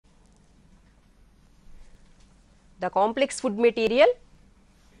the complex food material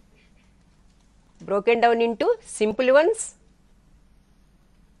broken down into simple ones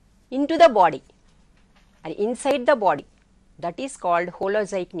into the body and inside the body, that is called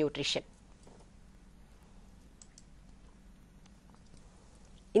holozoic nutrition.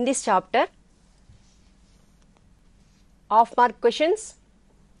 In this chapter, half mark questions,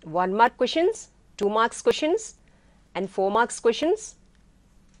 1 mark questions, 2 marks questions and 4 marks questions,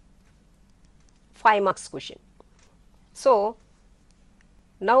 5 marks question. So,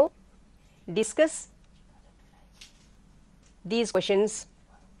 now discuss these questions.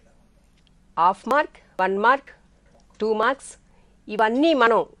 Half mark, 1 mark, 2 marks, ఇవన్నీ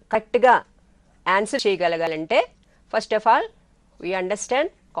మనం కరెక్ట్గా answer చేయగలగాలంటే first of all we understand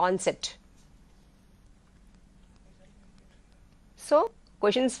concept. So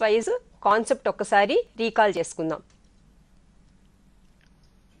questions wise concept ఒక్కసారి recall చేసుకుందాం.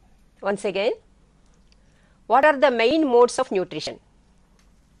 Once again, what are the main modes of nutrition?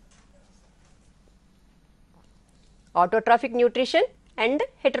 Autotrophic nutrition and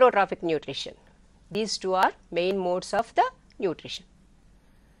heterotrophic nutrition. These two are main modes of the nutrition.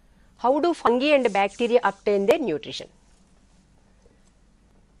 How do fungi and bacteria obtain their nutrition?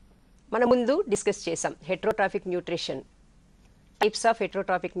 మన ముందు discuss చేసాం heterotrophic nutrition. Types of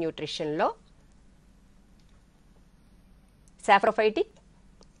heterotrophic nutrition లో saprophytic,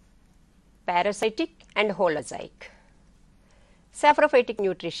 parasitic and holozoic. Saprophytic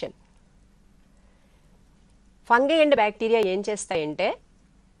nutrition. Fungi and bacteria ఏం చేస్తాయంటే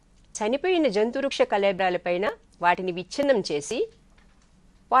చనిపోయిన జంతువృక్ష కళేబరాలపైన వాటిని విచ్ఛిన్నం చేసి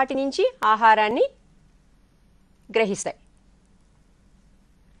వాటి నుంచి ఆహారాన్ని గ్రహిస్తాయి.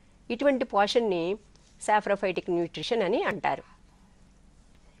 ఇటువంటి పోషణని సాప్రోఫైటిక్ న్యూట్రిషన్ అని అంటారు.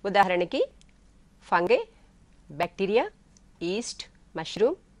 ఉదాహరణకి ఫంగై, బ్యాక్టీరియా, ఈస్ట్,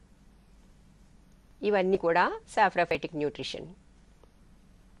 మష్రూమ్ ఇవన్నీ కూడా saprophytic nutrition.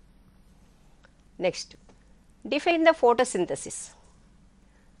 Next, define the photosynthesis.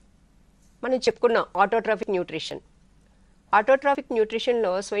 మనం చెప్పుకున్నాం ఆటోట్రాఫిక్ న్యూట్రిషన్. ఆటోట్రాఫిక్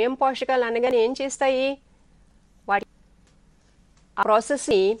న్యూట్రిషన్లో స్వయం పోషకాలు అనగానే ఏం చేస్తాయి? వాటి ఆ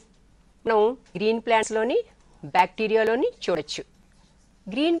ప్రాసెస్ని మనం గ్రీన్ ప్లాంట్స్లోని బ్యాక్టీరియాలోని చూడొచ్చు.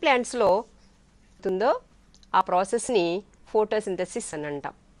 గ్రీన్ ప్లాంట్స్లో ఉందో ఆ ప్రాసెస్ని ఫోటోసింథసిస్ అని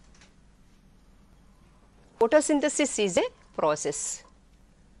అంటాం. Photosynthesis is a process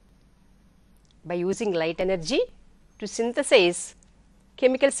by using light energy to synthesize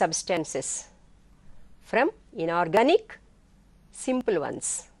chemical substances from inorganic simple ones.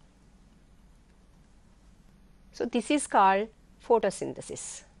 So, this is called photosynthesis.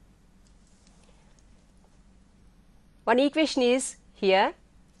 One equation is here,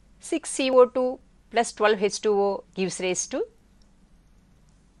 6CO2 plus 12H2O gives rise to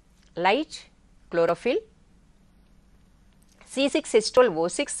light, chlorophyll,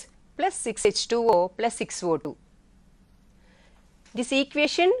 C6H12O6 plus 6H2O plus 6O2. This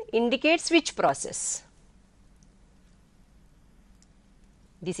equation indicates which process?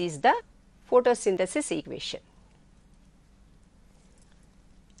 This is the photosynthesis equation.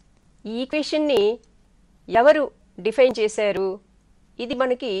 ఈ ఈక్వేషన్ని ఎవరు define చేశారు? ఇది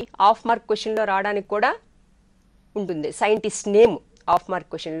మనకి half mark క్వశ్చన్లో రావడానికి కూడా ఉంటుంది. సైంటిస్ట్ నేమ్ హాఫ్ మార్క్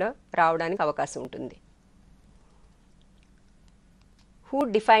క్వశ్చన్లో రావడానికి అవకాశం ఉంటుంది. Who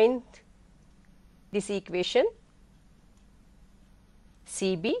defined this equation?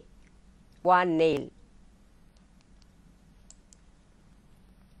 C.B. Van Neel.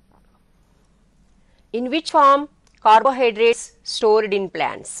 In which form carbohydrates stored in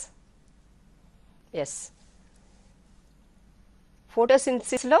plants? Yes.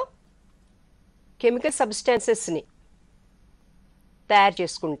 Photosynthesis లో కెమికల్ సబ్స్టాన్సెస్ని తయారు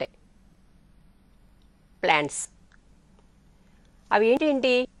చేసుకుంటాయి ప్లాంట్స్. అవి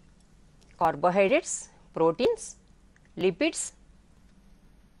ఏంటి? కార్బోహైడ్రేట్స్, ప్రోటీన్స్, లిపిడ్స్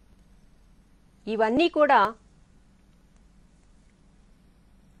ఇవన్నీ కూడా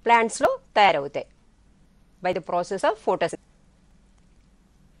ప్లాంట్స్లో తయారవుతాయి by the process of photosynthesis.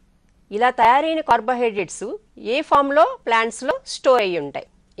 ఇలా తయారైన కార్బోహైడ్రేట్స్ ఏ ఫామ్లో ప్లాంట్స్లో స్టోర్ అయ్యి ఉంటాయి?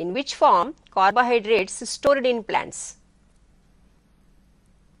 In which form carbohydrates stored in plants?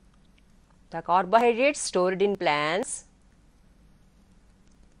 The carbohydrates stored in plants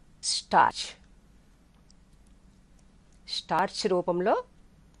starch రూపంలో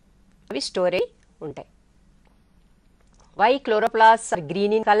అవి స్టోర్ అయి ఉంటాయి. Why chloroplast are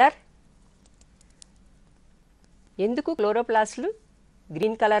green in colour? ఎందుకు క్లోరోప్లాస్ట్లు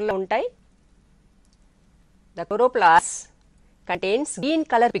గ్రీన్ కలర్లో ఉంటాయి? The chloroplast contains green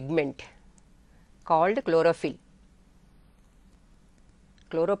colour pigment called chlorophyll.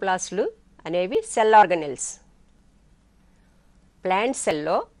 క్లోరోప్లాస్ట్లు అనేవి సెల్ ఆర్గనెల్స్. ప్లాంట్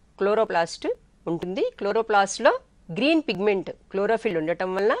సెల్లో chloroplast ఉంటుంది. క్లోరోప్లాస్ట్లో గ్రీన్ పిగ్మెంట్ క్లోరోఫిల్ ఉండటం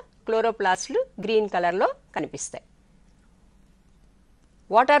వల్ల క్లోరోప్లాస్ట్లు గ్రీన్ కలర్లో కనిపిస్తాయి.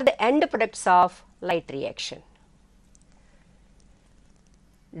 What are the end products of light reaction?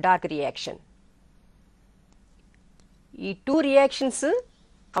 Dark reaction. ఈ 2 రియాక్షన్స్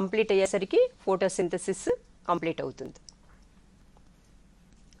కంప్లీట్ అయ్యేసరికి ఫోటోసింథసిస్ కంప్లీట్ అవుతుంది.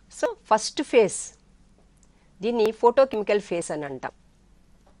 సో ఫస్ట్ ఫేజ్ దీన్ని ఫోటోకెమికల్ ఫేజ్ అని అంటాం.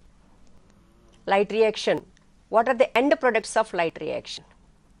 Light reaction. What are the end products of light reaction?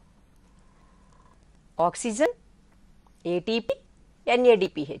 Oxygen, ATP,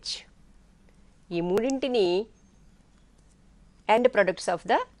 NADPH. ఈ మూడింటిని end products of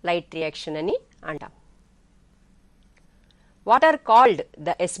the light reaction అని అంటాం. What are called the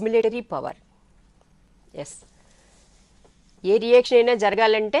ఎస్మిలేటరీ power? Yes, A reaction అయినా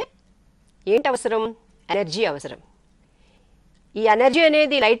జరగాలంటే ఏంటి అవసరం? ఎనర్జీ అవసరం. ఈ ఎనర్జీ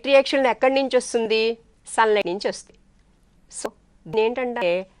అనేది లైట్ రియాక్షన్లో ఎక్కడి నుంచి వస్తుంది? సన్లైట్ నుంచి వస్తుంది. సో దీని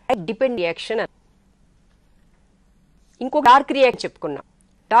ఏంటంటే లైట్ డిపెండ్ రియాక్షన్. ఇంకో డార్క్ రియాక్షన్ చెప్పుకున్నాం.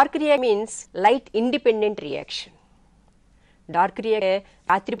 Dark reaction means light independent reaction. Dark reaction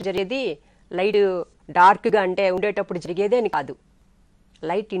రాత్రి జరిగేది లైట్ డార్క్గా అంటే ఉండేటప్పుడు జరిగేదే అని కాదు.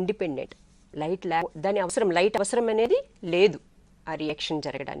 Light independent. లైట్ దాని అవసరం, లైట్ అవసరం అనేది లేదు ఆ రియాక్షన్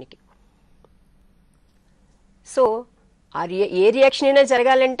జరగడానికి. సో ఏ రియాక్షన్ అయినా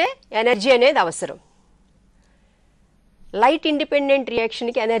జరగాలంటే ఎనర్జీ అనేది అవసరం. లైట్ ఇండిపెండెంట్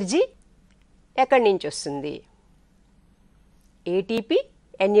రియాక్షన్కి ఎనర్జీ ఎక్కడి నుంచి వస్తుంది? ఏటీపీ,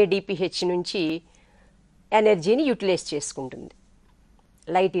 ఎన్ఏడిపిహెచ్ నుంచి ఎనర్జీని యూటిలైజ్ చేసుకుంటుంది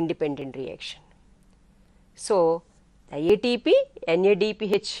light independent reaction. So the ATP,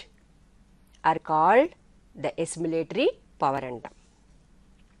 NADPH are called the assimilatory power antam.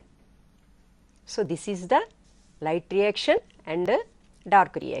 So this is the light reaction and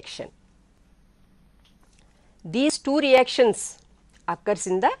dark reaction. These 2 reactions occurs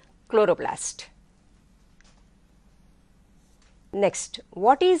in the chloroplast. Next,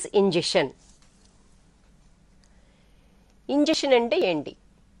 what is ingestion? Ingestion ante enti?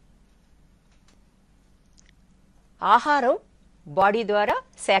 ఆహారం body ద్వారా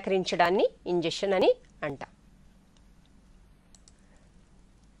సేకరించడాన్ని injection అని అంటాం.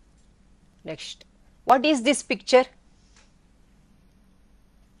 Next, what is this picture?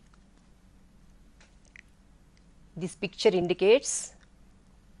 This picture indicates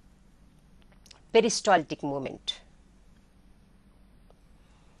peristaltic movement.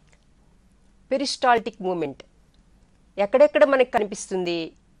 Peristaltic movement ఎక్కడెక్కడ మనకు కనిపిస్తుంది?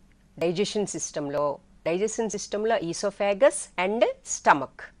 Digestion సిస్టంలో. Digestion సిస్టంలో oesophagus and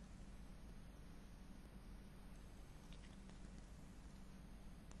stomach.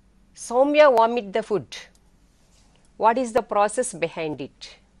 Soumya vomit the food. What is the process behind it?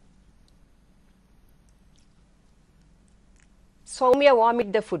 Soumya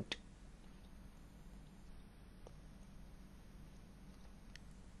vomit the food.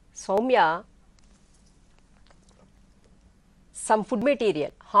 Soumya some food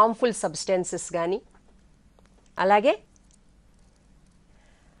material, harmful substances కానీ, అలాగే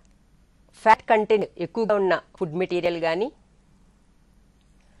fat content ఎక్కువగా ఉన్న food material కానీ,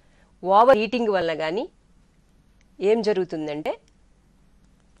 ఓవర్ ఈటింగ్ వల్ల కానీ ఏం జరుగుతుందంటే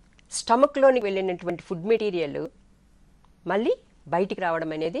స్టమక్లోనికి వెళ్ళినటువంటి ఫుడ్ మెటీరియల్ మళ్ళీ బయటికి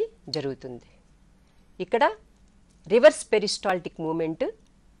రావడం అనేది జరుగుతుంది. ఇక్కడ రివర్స్ పెరిస్టాల్టిక్ మూమెంట్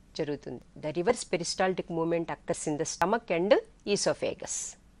జరుగుతుంది. The reverse peristaltic movement occurs in the stomach and oesophagus.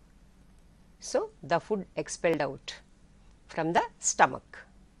 So the food expelled out from the stomach.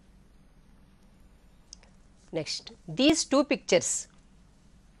 Next, these 2 pictures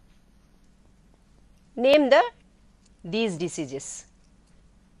name these diseases.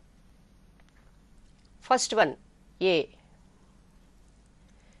 First one, A,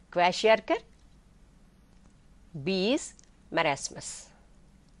 kwashiorkor, B is marasmus.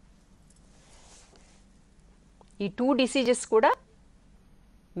 ఈ 2 diseases కూడా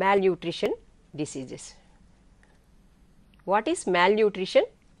malnutrition diseases. What is malnutrition?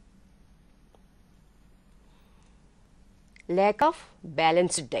 Lack of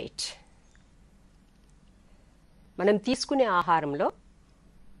balanced diet. మనం తీసుకునే ఆహారంలో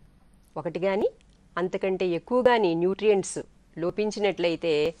ఒకటి కానీ అంతకంటే ఎక్కువ కానీ న్యూట్రియంట్స్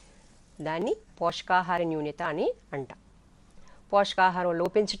లోపించినట్లయితే దాన్ని పోషకాహార న్యూనత అని అంటాం. పోషకాహారం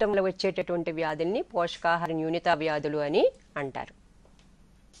లోపించటంలో వచ్చేటటువంటి వ్యాధుల్ని పోషకాహార న్యూనత వ్యాధులు అని అంటారు.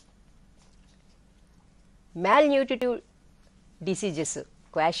 Malnutritive diseases,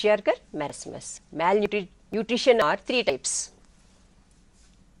 kwashiorkor, marasmus. Malnutrition are 3 types.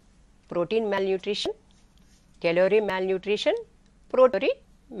 Protein malnutrition, calorie malnutrition ప్రోటోరీ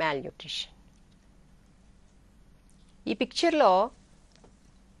మ్యాల్న్యూట్రిషన్. ఈ పిక్చర్లో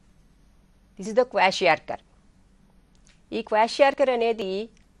దిస్ ఇస్ ద క్వాషియార్కర్. ఈ క్వాషియార్కర్ అనేది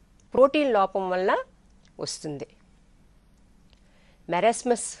ప్రోటీన్ లోపం వల్ల వస్తుంది.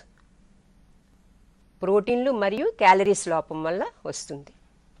 మెరాస్మస్ ప్రోటీన్లు మరియు క్యాలరీస్ లోపం వల్ల వస్తుంది.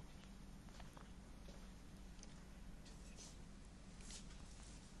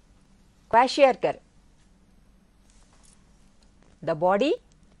 Kwashiorkor, the body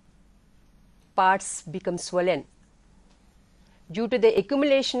parts become swollen due to the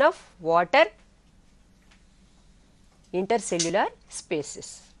accumulation of water intercellular spaces.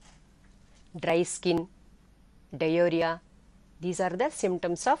 Dry skin, diarrhea, these are the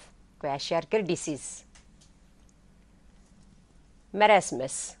symptoms of kwashiorkor disease.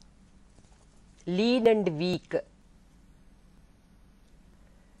 Marasmus, lean and weak.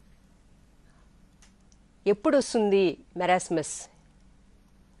 ఎప్పుడు వస్తుంది మెరాస్మస్?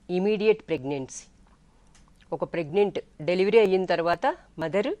 Immediate pregnancy. ఒక pregnant delivery అయిన తర్వాత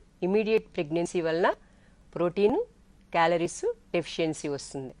mother immediate pregnancy వలన protein, calories deficiency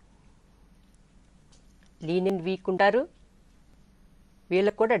వస్తుంది. Lean and weak ఉంటారు.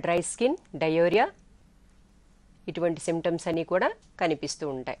 వీళ్ళకు కూడా డ్రై స్కిన్, డయోరియా ఇటువంటి సిమ్టమ్స్ అన్నీ కూడా కనిపిస్తూ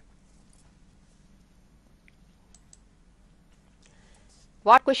ఉంటాయి.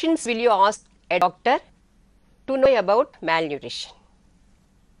 What questions will you ask a doctor to know about మ్యాల్న్యూట్రిషన్?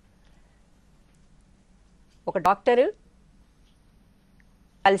 ఒక డాక్టర్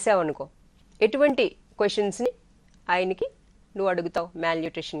కలిసావనుకో, ఎటువంటి క్వశ్చన్స్ని ఆయనకి నువ్వు అడుగుతావు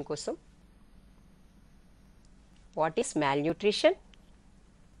మ్యాల్న్యూట్రిషన్ కోసం? What is మ్యాల్న్యూట్రిషన్?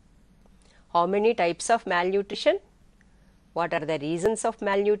 How many types of మ్యాల్న్యూట్రిషన్? What are the reasons of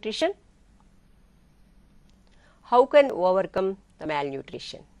మ్యాల్న్యూట్రిషన్? How can overcome the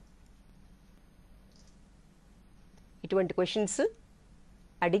మ్యాల్న్యూట్రిషన్? ఇటువంటి క్వశ్చన్స్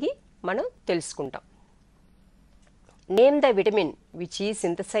అడిగి మనం తెలుసుకుంటాం. Name the vitamin which is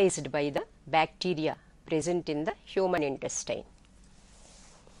synthesised by the bacteria present in the human intestine.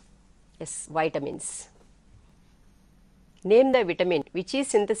 Yes, vitamins. Name the vitamin which is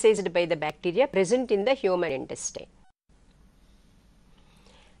synthesized by the bacteria present in the human intestine.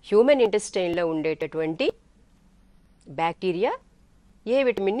 Human intestine లో ఉండేటటువంటి bacteria ఏ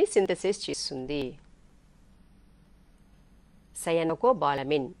విటమిన్ని synthesise చేస్తుంది?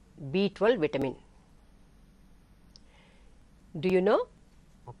 సయానోకోబాలమిన్, B12 vitamin. Do you know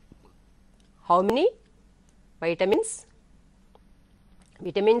how many vitamins?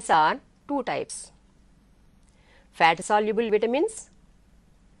 Vitamins are two types: fat soluble vitamins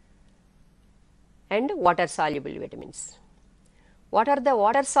and water soluble vitamins. What are the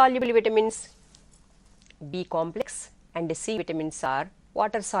water soluble vitamins? B complex and C vitamins are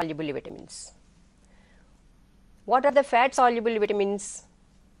water soluble vitamins. What are the fat soluble vitamins?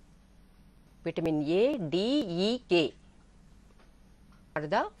 Vitamin A, D, E, K are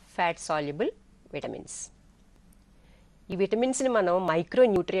the fat soluble vitamins. ఈ విటమిన్స్ని మనం micro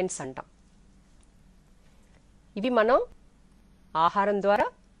nutrients అంటాం. ఇవి మనం ఆహారం ద్వారా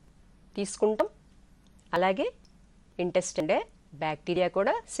తీసుకుంటాం. అలాగే intestine bacteria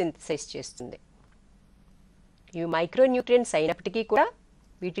కూడా సింథసైజ్ చేస్తుంది. ఇవి మైక్రో న్యూట్రియంట్స్ అయినప్పటికీ కూడా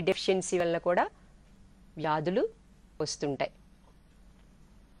వీటి డెఫిషియన్సీ వలన కూడా వ్యాధులు వస్తుంటాయి.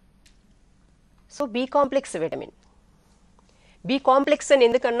 So B complex vitamin. B complex అని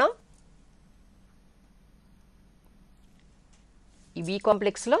ఎందుకన్నా? ఈ బి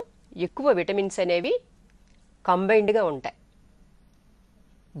కాంప్లెక్స్లో ఎక్కువ విటమిన్స్ అనేవి కంబైన్డ్గా ఉంటాయి.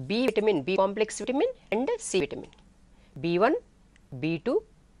 B vitamin, B complex vitamin and C vitamin, B1, B2,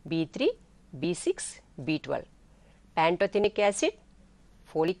 B3, B6, B12, pantothenic acid,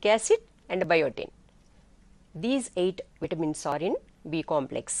 folic acid and biotin. These 8 vitamins are in B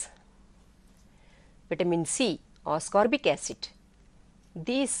complex. Vitamin C, ascorbic acid.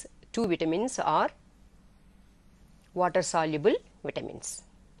 These 2 vitamins are water soluble vitamins.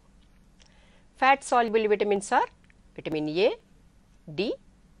 Fat soluble vitamins are vitamin A, D,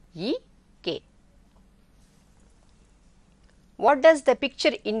 E, K. What does the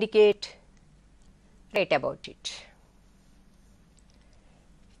picture indicate? Write about it.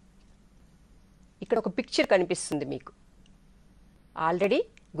 ఇక్కడ ఒక picture కనిపిస్తుంది మీకు. Already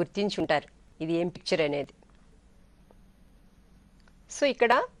గుర్తించుంటారు ఇది ఏం picture అనేది. So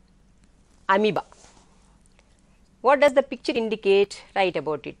ఇక్కడ amoeba. What does the picture indicate? Write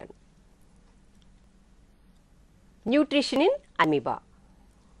about it. Nutrition in amoeba.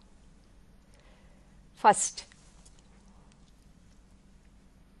 First,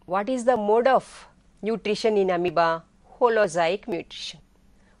 what is the mode of nutrition in amoeba? Holozoic nutrition.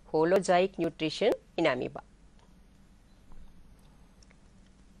 Holozoic nutrition in amoeba.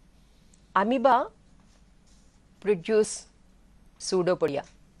 amoeba produce pseudopodia.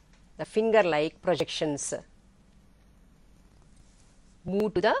 The finger-like projections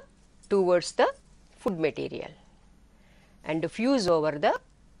move towards the food material and fuse over the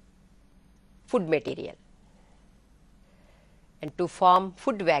food material and to form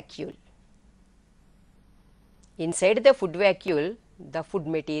food vacuole. Inside the food vacuole, the food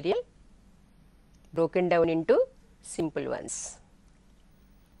material broken down into simple ones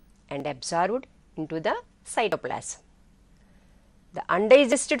and absorbed into the cytoplasm. The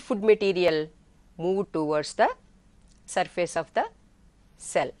undigested food material moved towards the surface of the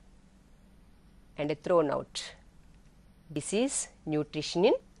cell and thrown out. This is nutrition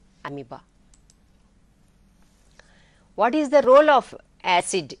in amoeba. What is the role of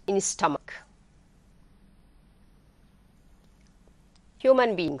acid in stomach?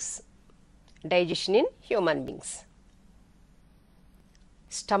 Human beings, digestion in human beings.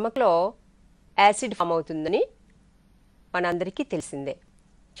 Stomach లో acid form అవుతుందని మనందరికీ తెలిసిందే,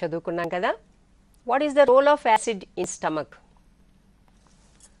 చదువుకున్నాం కదా. What is the role of acid in stomach?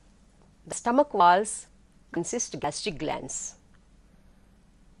 The stomach walls consist gastric glands.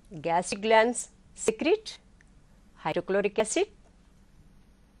 Gastric glands secrete hydrochloric acid,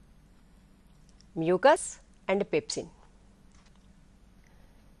 mucus and pepsin.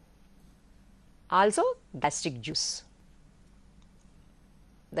 Also gastric juice.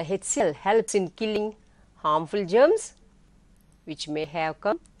 The HCl helps in killing harmful germs which may have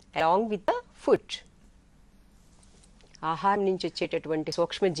come along with the food. ఆహారం నుంచి వచ్చేటటువంటి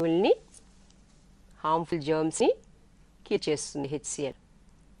సూక్ష్మజీవుల్ని, harmful జర్మ్స్ని kill చేస్తుంది HCl.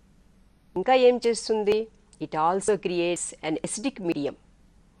 ఇంకా ఏం చేస్తుంది? It also creates an acidic medium.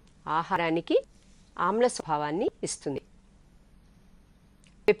 ఆహారానికి ఆమ్ల స్వభావాన్ని ఇస్తుంది.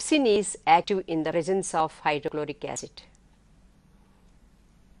 Pepsin is active in the presence of hydrochloric acid.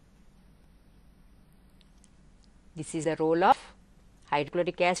 This is the role of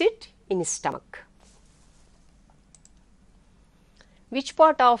hydrochloric acid in stomach. Which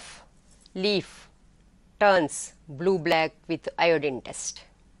part of leaf turns blue black with iodine test?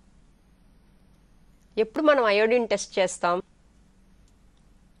 ఎప్పుడు మనం iodine test చేస్తాం?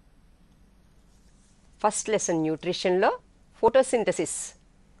 First lesson న్యూట్రిషన్లో photosynthesis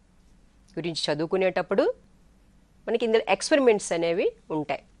గురించి చదువుకునేటప్పుడు మనకి ఇందులో experiments అనేవి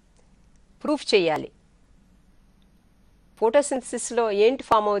ఉంటాయి. Proof చేయాలి. ఫోటోసింథసిస్లో ఏంటి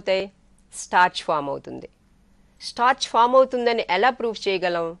ఫామ్ అవుతాయి? స్టార్చ్ ఫామ్ అవుతుంది. స్టార్చ్ ఫామ్ అవుతుందని ఎలా ప్రూఫ్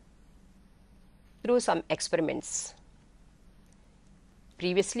చేయగలం? Through some experiments.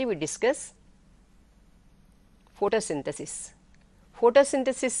 Previously we discuss photosynthesis.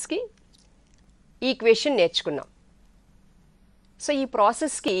 ఫోటోసింథసిస్కి equation నేర్చుకున్నాం. సో ఈ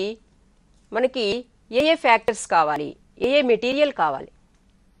ప్రాసెస్కి మనకి ఏ ఏ ఫ్యాక్టర్స్ కావాలి, ఏ ఏ మెటీరియల్ కావాలి?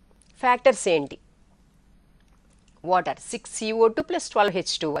 ఫ్యాక్టర్స్ ఏంటి? వాటర్ 6CO2 +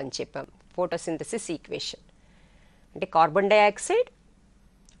 12H2 అని చెప్పాం. ఫోటోసింథసిస్ ఈక్వేషన్ అంటే carbon dioxide,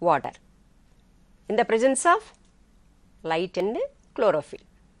 water in the presence of light and chlorophyll.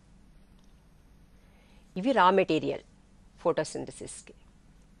 ఇవి రా మెటీరియల్ ఫోటోసింథసిస్కి.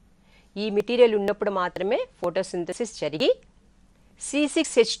 ఈ మెటీరియల్ ఉన్నప్పుడు మాత్రమే ఫోటోసింథసిస్ జరిగి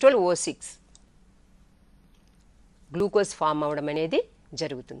C6H12O6 గ్లూకోజ్ ఫామ్ అవడం అనేది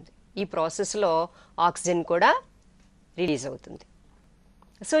జరుగుతుంది. ఈ ప్రాసెస్లో ఆక్సిజన్ కూడా రిలీజ్ అవుతుంది.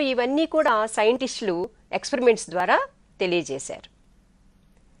 సో ఇవన్నీ కూడా సైంటిస్టులు ఎక్స్పెరిమెంట్స్ ద్వారా తెలియజేశారు.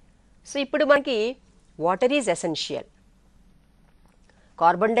 సో ఇప్పుడు మనకి water is essential,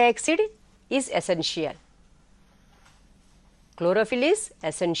 carbon dioxide is essential, chlorophyll is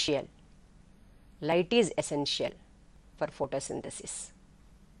essential, light is essential for photosynthesis.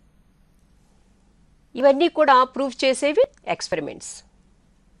 ఇవన్నీ కూడా ప్రూవ్ చేసేవి ఎక్స్పెరిమెంట్స్.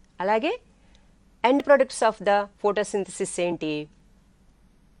 అలాగే end products of the photosynthesis ఏంటి?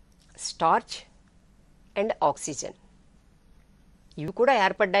 Starch and oxygen. ఇవి కూడా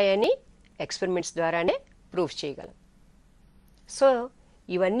ఏర్పడ్డాయని ఎక్స్పెరిమెంట్స్ ద్వారానే ప్రూఫ్ చేయగలం. సో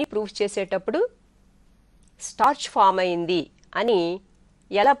ఇవన్నీ ప్రూఫ్ చేసేటప్పుడు స్టార్చ్ ఫామ్ అయింది అని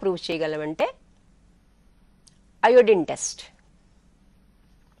ఎలా prove చేయగలమంటే iodine test.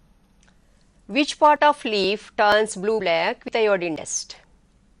 Which part of leaf turns blue black with iodine test?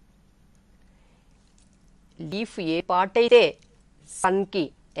 Leaf A part అయితే సన్కి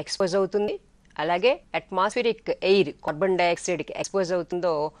ఎక్స్పోజ్ అవుతుంది, అలాగే అట్మాస్ఫిరిక్ ఎయిర్ కార్బన్ డైఆక్సైడ్కి ఎక్స్పోజ్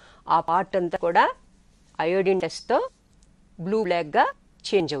అవుతుందో ఆ పార్ట్ అంతా కూడా అయోడిన్ టెస్ట్తో బ్లూ బ్లాక్గా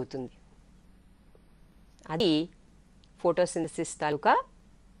చేంజ్ అవుతుంది. అది ఫోటోసింథసిస్ తాలూకా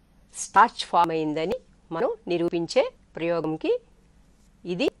స్టార్చ్ ఫామ్ అయిందని మనం నిరూపించే ప్రయోగంకి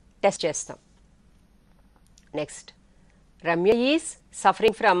ఇది టెస్ట్ చేస్తాం. Next Ramya is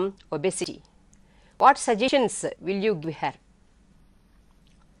suffering from obesity. What suggestions will you give her?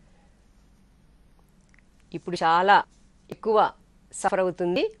 ఇప్పుడు చాలా ఎక్కువ సఫర్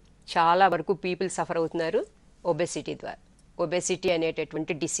అవుతుంది, చాలా వరకు పీపుల్ సఫర్ అవుతున్నారు ఒబెసిటీ ద్వారా, ఒబెసిటీ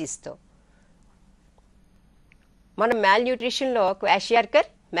అనేటటువంటి డిసీజ్తో. మనం మ్యాల్ న్యూట్రిషన్లో క్వాషియార్కర్,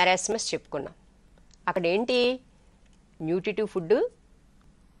 మెరాస్మస్ చెప్పుకున్నాం. అక్కడ ఏంటి, న్యూట్రిటివ్ ఫుడ్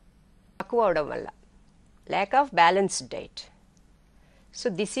తక్కువ అవడం వల్ల, lack of balanced diet. So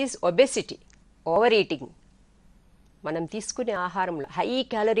this is obesity, over eating. మనం తీసుకునే ఆహారంలో హై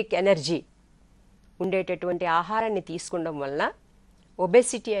క్యాలరిక్ ఎనర్జీ ఉండేటటువంటి ఆహారాన్ని తీసుకోవడం వల్ల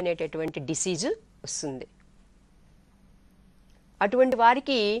ఒబెసిటీ అనేటటువంటి డిసీజు వస్తుంది. అటువంటి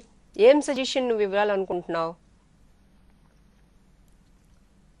వారికి ఏం సజెషన్ నువ్వు ఇవ్వాలనుకుంటున్నావు?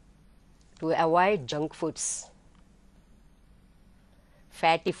 To avoid junk foods,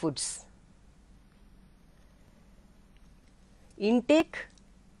 fatty foods, intake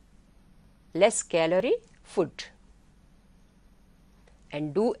less calorie food and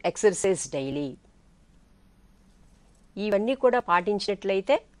do exercise daily. ఇవన్నీ కూడా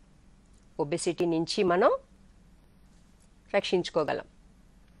పాటించినట్లయితే ఒబెసిటీ నుంచి మనం రక్షించుకోగలం.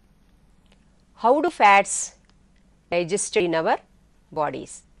 How do fats digested in our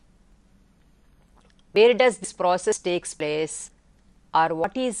bodies? Where does this process takes place are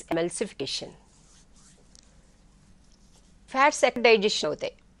what is emulsification? Fats ఎక్కడ digestion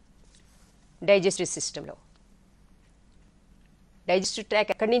అవుతాయి? Digestive సిస్టంలో. Digestive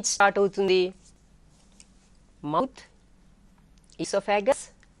tract ఎక్కడి నుంచి start అవుతుంది? Mouth, oesophagus,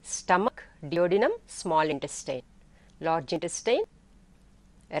 stomach, duodenum, small intestine, large intestine,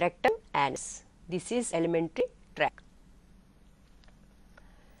 rectum, anus. This is elementary track.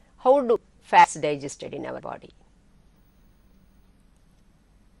 How do fats digested in our body?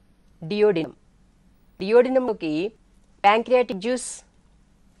 Duodenum. డియోడినంకి pancreatic juice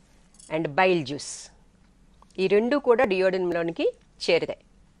and bile juice, ఈ రెండు కూడా డియోడినంలోనికి చేరుతాయి.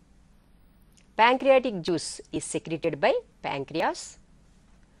 Pancreatic juice is secreted by pancreas,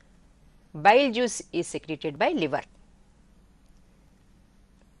 bile juice is secreted by liver.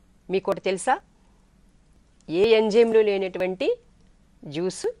 మీకు ఒకటి తెలుసా, ఏ ఎంజైమ్లో లేనటువంటి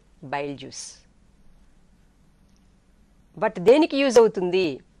juice bile juice. But దేనికి use అవుతుంది?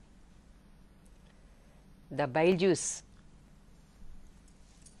 The bile juice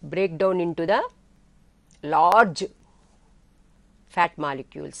break down into the large fat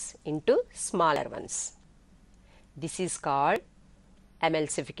molecules into smaller ones. This is called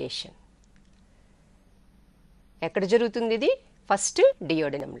emulsification. ఎక్కడ జరుగుతుంది ఇది? First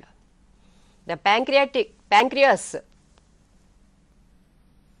డియోడినంలో. The pancreas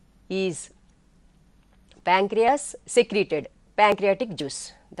is secreted pancreatic juice.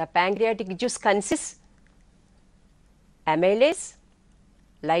 The pancreatic juice consists amylase,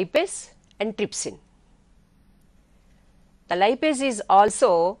 lipase and trypsin. The lipase is also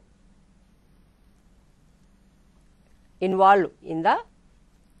involved in the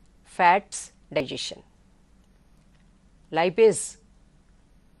fats digestion. Lipase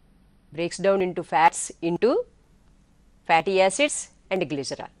breaks down into fats into fatty acids and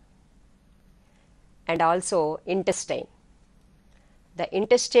glycerol. And also intestine. The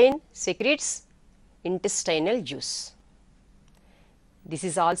intestine secretes intestinal juice. This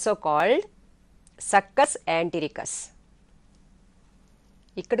is also called succus antericus.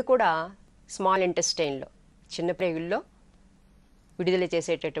 ఇక్కడ కూడా small ఇంటెస్టైన్లో, చిన్న ప్రేగుల్లో విడుదల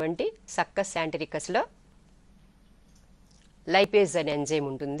చేసేటటువంటి సక్కస్ యాంటరికస్లో lipase అనే enzyme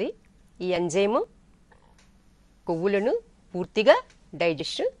ఉంటుంది. ఈ enzyme కొవ్వులను పూర్తిగా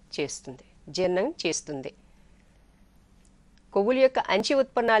డైజెషన్ చేస్తుంది, జీర్ణం చేస్తుంది. కొవ్వుల యొక్క అంచి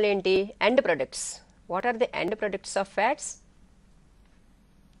ఉత్పన్నాలు ఏంటి? End products. What are the end products of fats?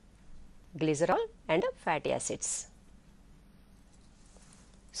 Glycerol and fatty acids.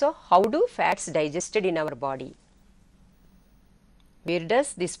 So how do fats digested in our body? Where does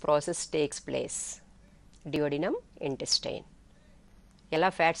this process takes place? Duodenum, intestine. ఎలా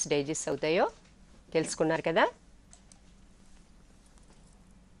fats digest అవుతాయో తెలుసుకున్నారు కదా.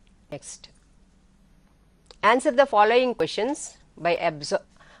 Next, answer the following questions by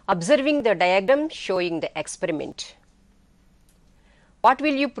observing the diagram showing the experiment. What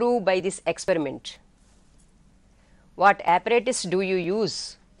will you prove by this experiment? What apparatus do you use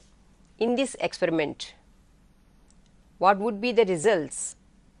in this experiment? What would be the results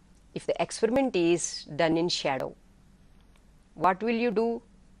if the experiment is done in shadow? What will you do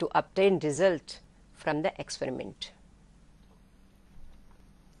to obtain result from the experiment?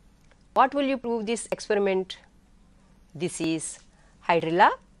 What will you prove this experiment? This is hydrilla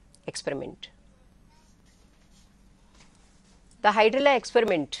experiment. The hydrilla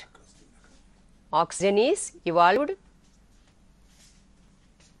experiment, oxygen is evolved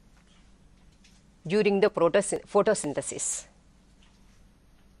during the photosynthesis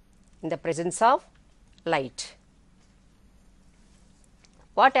in the presence of light.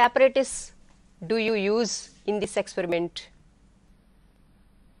 What apparatus do you use in this experiment?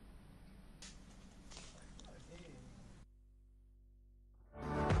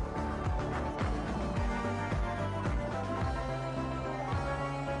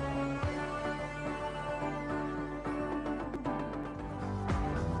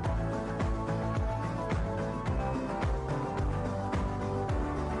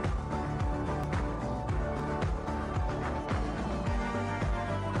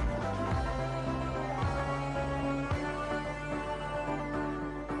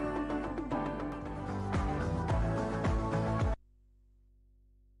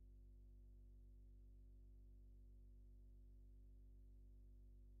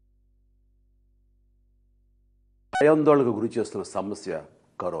 భయాందోళనకు గురి చేస్తున్న సమస్య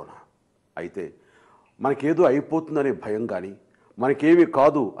corona. అయితే మనకేదో అయిపోతుందనే భయం కానీ మనకేమీ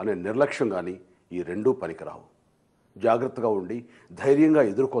కాదు అనే నిర్లక్ష్యం కానీ ఈ రెండూ పనికిరావు. జాగ్రత్తగా ఉండి ధైర్యంగా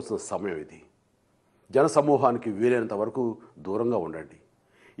ఎదుర్కోవాల్సిన సమయం ఇది. జనసమూహానికి వీలైనంత వరకు దూరంగా ఉండండి.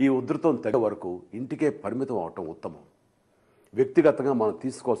 ఈ ఉధృతం తెగే వరకు ఇంటికే పరిమితం అవటం ఉత్తమం. వ్యక్తిగతంగా మనం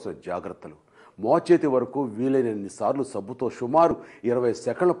తీసుకోవాల్సిన జాగ్రత్తలు: మోచేతి వరకు వీలైనన్ని సార్లు సబ్బుతో సుమారు 20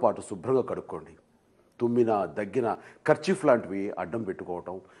 సెకండ్ల పాటు శుభ్రంగా కడుక్కోండి. తుమ్మిన దగ్గిన కర్చీఫ్ లాంటివి అడ్డం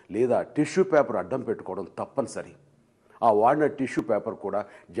పెట్టుకోవటం లేదా టిష్యూ పేపర్ అడ్డం పెట్టుకోవడం తప్పనిసరి. ఆ వాడిన టిష్యూ పేపర్ కూడా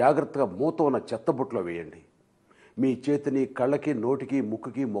జాగ్రత్తగా మూత ఉన్న చెత్తబుట్టలో వేయండి. మీ చేతిని కళ్ళకి, నోటికి,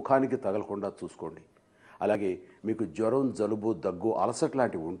 ముక్కుకి, ముఖానికి తగలకుండా చూసుకోండి. అలాగే మీకు జ్వరం, జలుబు, దగ్గు, అలసట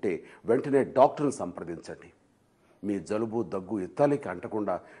లాంటివి ఉంటే వెంటనే డాక్టర్ని సంప్రదించండి. మీ జలుబు, దగ్గు ఇత్తాలికి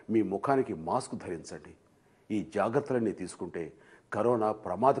అంటకుండా మీ ముఖానికి మాస్క్ ధరించండి. ఈ జాగ్రత్తలన్నీ తీసుకుంటే కరోనా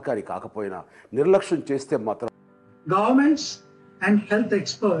ప్రమాదకారి కాకపోయినా నిర్లక్ష్యం చేస్తే మాత్రం governments and health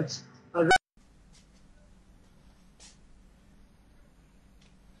experts are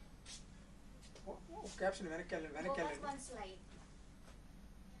caption one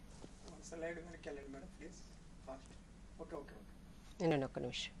slide madam please fast okay నేను ఒక్క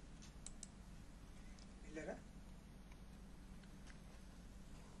నిమిషం. illera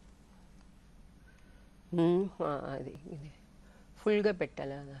అది ఇది ఫుల్గా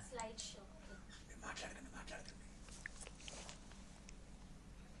పెట్టాలా? slide show మాట్లాడకండి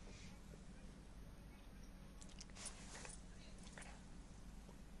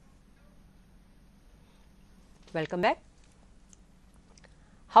Welcome back.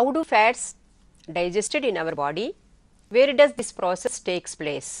 How do fats digested in our body? Where does this process takes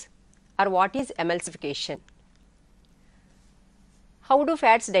place? Or what is emulsification? How do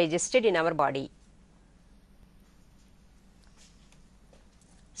fats digested in our body?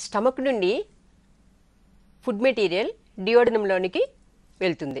 Stomach నుండి food material డియోడినంలోనికి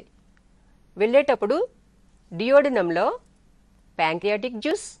వెళ్తుంది. వెళ్ళేటప్పుడు డియోడినంలో pancreatic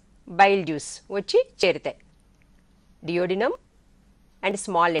juice, bile juice వచ్చి చేరుతాయి. Duodenum and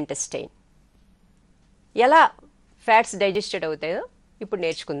small intestine. ఎలా fats digested అవుతాయో ఇప్పుడు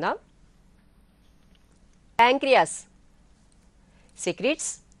నేర్చుకుందాం. Pancreas secretes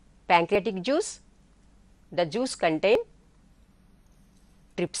pancreatic juice. The juice contain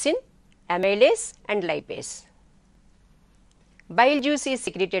trypsin, amylase and lipase. Bile juice is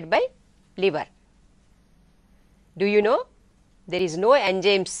secreted by liver. Do you know there is no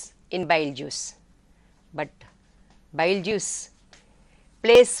enzymes in bile juice, but bile juice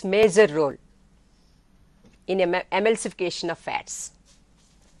plays major role in emulsification of fats.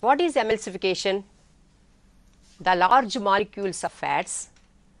 What is emulsification? The large molecules of fats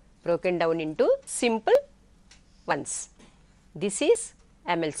broken down into simple ones. This is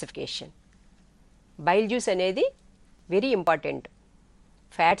emulsification. Bile juice అనేది very important.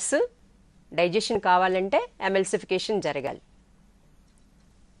 Fats digestion కావాలంటే emulsification జరగాలి.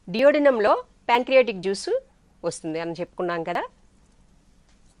 డియోడినంలో pancreatic juice వస్తుంది అని చెప్పుకున్నాం కదా.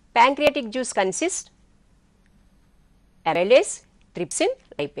 Pancreatic juice consist amylase, trypsin,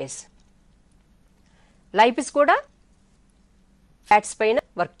 lipase. లైపిస్ కూడా fats పైన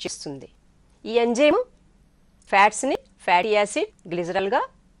work చేస్తుంది. ఈ ఎంజైమ్ ఫ్యాట్స్ని ఫ్యాటీ యాసిడ్, గ్లిజరల్గా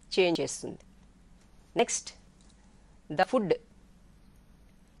చేంజ్ చేస్తుంది. Next the food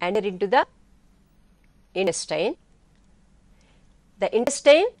enter into the intestine. The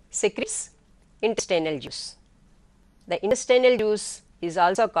intestine secretes intestinal juice. The intestinal juice is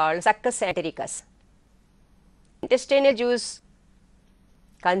also called succus entericus. Intestinal juice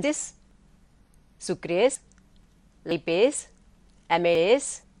consists sucrase, lipase,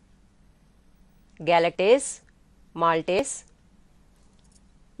 amylase, galactase, maltase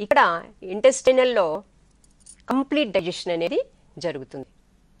ఇక్కడ ఇంటెస్టైనల్లో complete digestion అనేది జరుగుతుంది.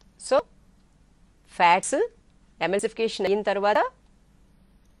 So fats emulsification అయిన తర్వాత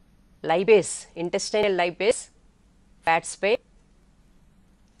lipase, intestinal lipase ఫ్యాట్స్పై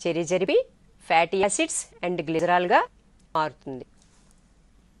జరిపి fatty acids and గ్లిజరాల్గా మారుతుంది.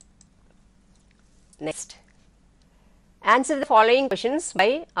 Next, answer the following questions by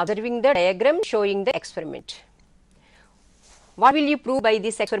observing the diagram showing the experiment. What will you prove by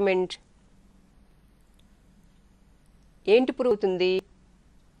this experiment? ఏంటి prove అవుతుంది?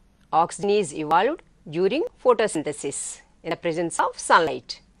 Oxygen is evolved during photosynthesis in the presence of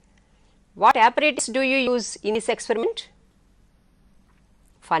sunlight. What apparatus do you use in this experiment?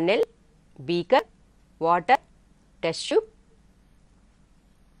 Funnel, beaker, water, test tube,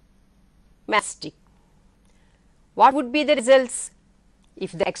 matchstick. What would be the results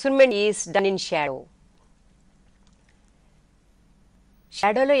if the experiment is done in shadow?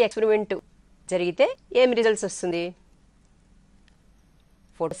 షాడోలో experiment జరిగితే ఏం results వస్తుంది?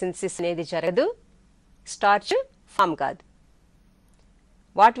 Photosynthesis అనేది జరగదు, starch form కాదు.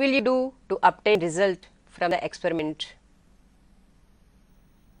 What will you do to obtain result from the experiment?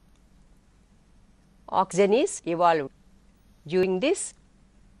 Oxygen is evolved during this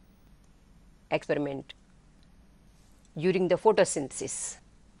experiment, during the photosynthesis.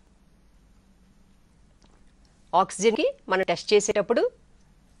 Oxygen కి మనం test చేసేటప్పుడు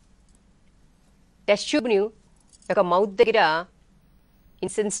test ట్యూబ్ని ఒక మౌత్ దగ్గర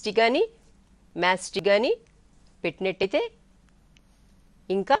ఇన్సెన్సిటీ కానీ మ్యాస్టిక్ కానీ పెట్టినట్టయితే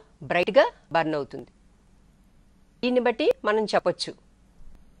ఇంకా బ్రైట్గా బర్న్ అవుతుంది. దీన్ని బట్టి మనం చెప్పొచ్చు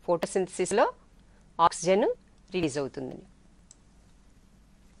ఫోటోసింథసిస్లో ఆక్సిజన్ రిలీజ్ అవుతుందని.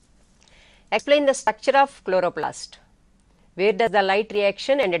 Explain the structure of chloroplast. Where does the light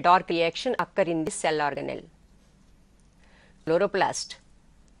reaction and dark reaction అక్కర్ in this cell organelle? Chloroplast.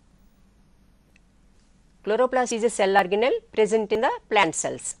 Chloroplast is a cell organelle present in the plant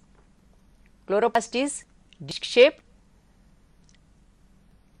cells. Chloroplast is disc-shaped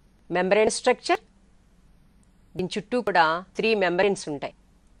membrane structure. దీని చుట్టూ కూడా 3 membranes ఉంటాయి.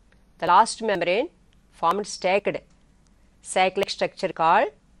 The last membrane formed stacked sac-like structure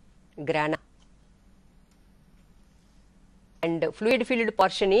called grana. And fluid-filled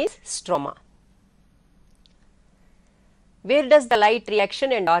portion is stroma. Where does the light reaction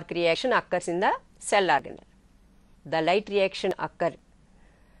and dark reaction occurs in the cell organelle? The light reaction occurs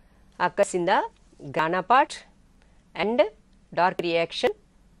in the grana part and dark reaction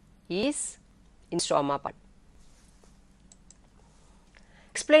is in stroma part.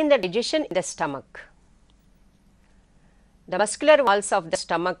 Explain the digestion in the stomach. The muscular walls of the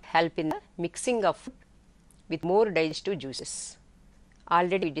stomach help in the mixing of food with more digestive juices.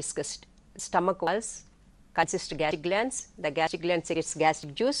 Already we discussed stomach walls consist gastric glands. The gastric gland secretes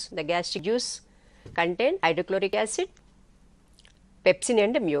gastric juice. The gastric juice contain hydrochloric acid, pepsin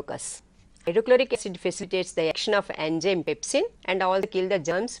and mucus. Hydrochloric acid facilitates the action of enzyme pepsin and also kill the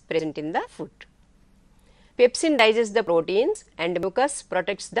germs present in the food. Pepsin digests the proteins and mucus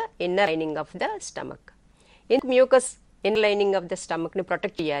protects the inner lining of the stomach. In mucus inner lining of the stomach ni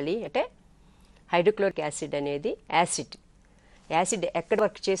protect cheyali ante hydrochloric acid anedi acid ekkada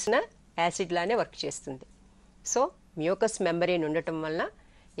work chesina acid lane work చేస్తుంది. So mucus membrane ఉండటం వలన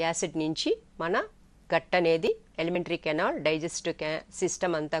acid నుంచి మన gut అనేది elementary canal digestive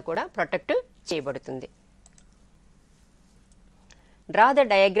system అంతా కూడా protect చేయబడుతుంది. Draw the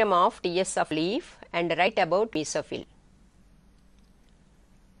diagram of TS of leaf and write about mesophyll.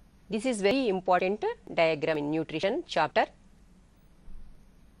 This is very important diagram in nutrition chapter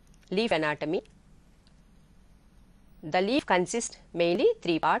leaf anatomy. The leaf consists mainly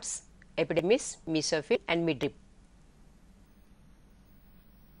 3 parts: epidermis, mesophyll and midrib.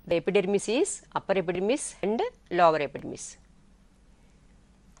 The epidermis is upper epidermis and lower epidermis.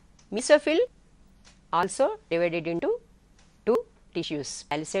 Mesophyll also divided into 2 tissues: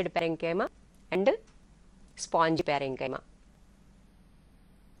 palisade parenchyma and spongy parenchyma.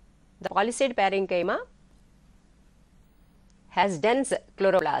 The palisade parenchyma has dense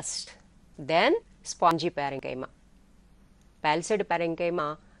chloroplast, then spongy parenchyma. Palisade parenchyma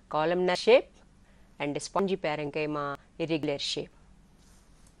columnar shape and spongy parenchyma irregular shape.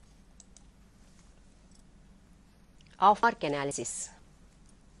 Off mark analysis.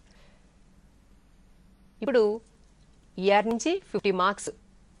 ఇప్పుడు year నుంచి 50 marks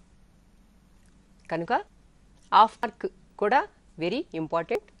కనుక of mark కూడా very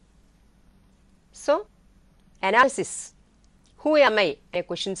important. So analysis who am I అనే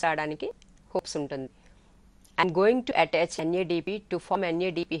questions రావడానికి hopes ఉంటుంది. I'm going to attach NADP to form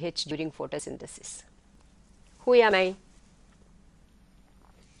NADPH during photosynthesis. Who am I?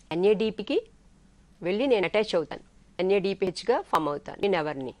 NADPకి వెళ్ళి నేను attach అవుతాను. NADPHగా ఫామ్ అవుతాను నేను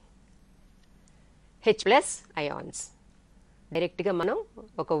ఎవరిని H+ అయాన్స్. డైరెక్ట్గా మనం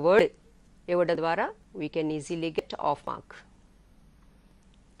ఒక వర్డ్ ఇవ్వడం ద్వారా we can easily get off mark.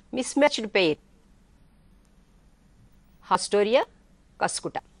 Mismatched pair haustoria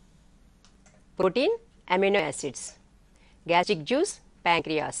కస్కుటా. Protein amino acids gastric juice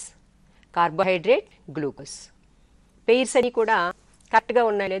pancreas. Carbohydrate glucose. Pairs అని కూడా కరెక్ట్గా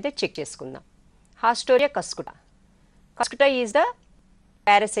ఉన్నాయో లేదో చెక్ చేసుకుందాం. Haustoria కస్కుటా. కస్కుటా is the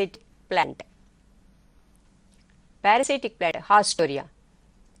parasitic plant. Parasitic plant, Hastoria.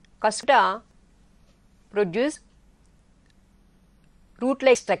 Cascuta produce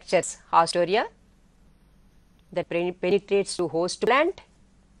root-like structures, Hastoria, that penetrates to host plant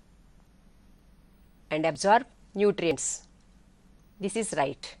and absorb nutrients. This is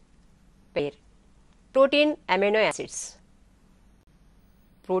right pair. Protein amino acids.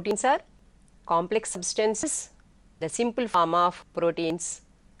 Proteins are complex substances, the simple form of proteins,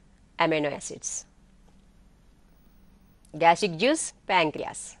 amino acids. Gastric juice,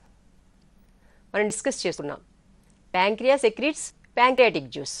 pancreas. మనం discuss చేసుకున్నాం. Pancreas secretes pancreatic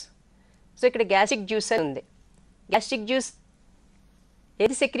juice. So ఇక్కడ gastric juice అని ఉంది. Gastric juice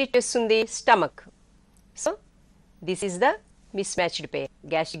ఏది secrete చేస్తుంది? Stomach. So this is the Mismatched pair,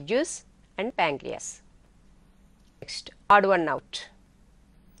 gastric juice and pancreas. Next odd one out.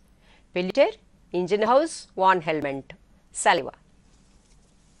 పెలిటర్, engine house, van helmet, సలివా.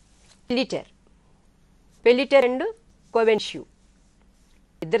 పెలిటర్ and కోవెన్ష్యూ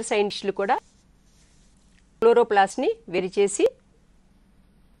ఇద్దరు సైంటిస్టులు కూడా క్లోరోప్లాస్ట్ని వేరు చేసి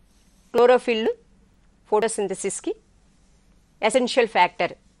క్లోరోఫిల్ ఫోటోసింథసిస్కి ఎసెన్షియల్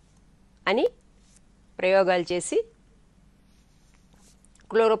ఫ్యాక్టర్ అని ప్రయోగాలు చేసి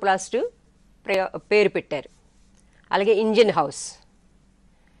క్లోరోప్లాస్ట్ పేరు పెట్టారు. అలాగే engine house,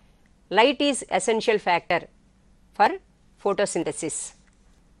 light is essential factor for photosynthesis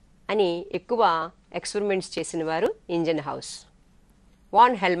అని ఎక్కువ ఎక్స్పెరిమెంట్స్ చేసిన వారు engine house.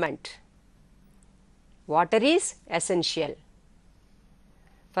 Van helmet, water is essential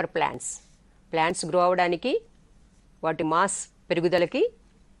for plants. Plants grow అవ్వడానికి, వాటి మాస్ పెరుగుదలకి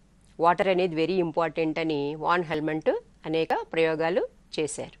వాటర్ అనేది వెరీ ఇంపార్టెంట్ అని వాన్ హెల్మెంట్ అనేక ప్రయోగాలు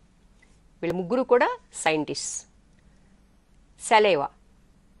చేశారు. వీళ్ళు ముగ్గురు కూడా సైంటిస్ట్. సెలైవా.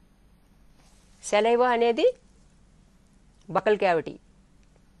 సెలైవా అనేది buckle cavity,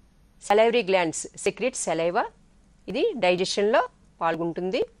 salivary glands secret saliva. ఇది డైజెషన్లో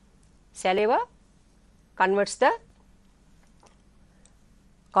పాల్గొంటుంది. Saliva converts the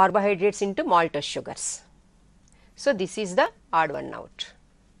carbohydrates into maltose sugars. So this is the odd one out.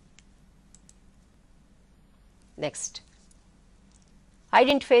 Next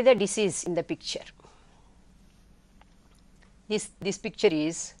identify the disease in the picture. This picture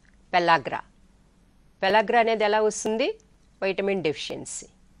is పెలాగ్రా. పెలాగ్రా అనేది ఎలా వస్తుంది? Vitamin deficiency.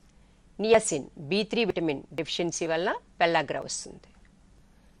 Niacin, B3 vitamin deficiency వల్ల పెలాగ్రా వస్తుంది.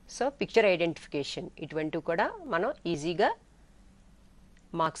 So picture identification ఇటువంటివి కూడా మనం ఈజీగా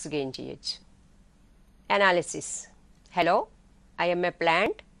marks gain చేయొచ్చు. Analysis. Hello, I am a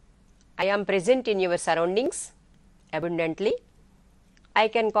plant. I am present in your surroundings abundantly. I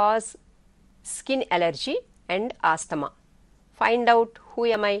can cause skin allergy and asthma. Find out who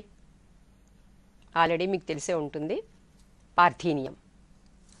am I. Already మీకు తెలిసే ఉంటుంది, parthenium.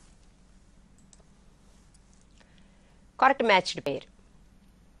 Correct matched పేర్.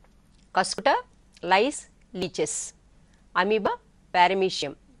 కస్కుటా, లైస్, lychees. Amoeba,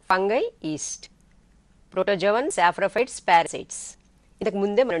 paramecium, fungi, east. Protozoan, సాఫ్రోఫైట్స్, parasites. ఇంతకు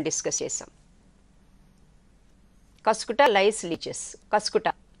ముందే మనం discuss చేసాం. కస్కుటా, లైస్, lychees.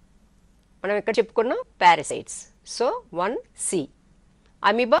 కస్కుటా మనం ఎక్కడ చెప్పుకున్నాం? Parasites. So 1C.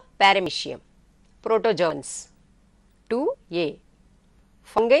 Amoeba, paramecium. Protozoans 2A.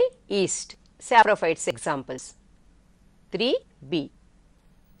 Fungi, east. సాఫ్రోఫైట్స్ examples 3B.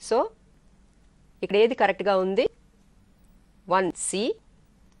 So ఇక్కడ ఏది కరెక్ట్గా ఉంది? 1C,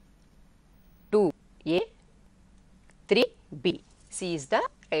 2A, 3B. C is the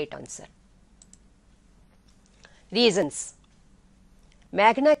right answer. Reasons.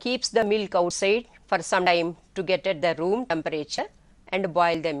 Magna keeps the milk outside for some time to get at the room temperature and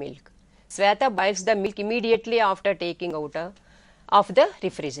boil the milk. Sweta boils the milk immediately after taking out of the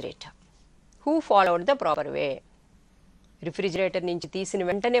refrigerator. Who followed the proper way? Refrigerator నుంచి తీసిన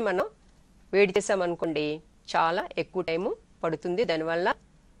వెంటనే మనం వేడి చేసామనుకోండి, చాలా ఎక్కువ time పడుతుంది. దానివల్ల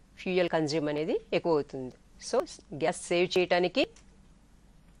ఫ్యూయల్ కన్జ్యూమ్ అనేది ఎక్కువ అవుతుంది. సో గ్యాస్ సేవ్ చేయడానికి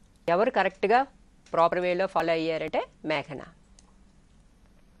ఎవరు కరెక్ట్గా ప్రాపర్ వేలో ఫాలో అయ్యారంటే మేఘనా.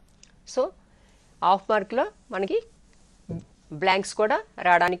 సో హాఫ్ మార్క్లో మనకి బ్లాంక్స్ కూడా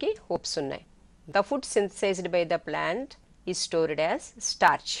రావడానికి హోప్స్ ఉన్నాయి. The food synthesised by the plant is stored as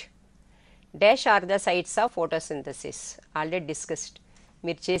starch. Dash are the sites of photosynthesis. Already discussed.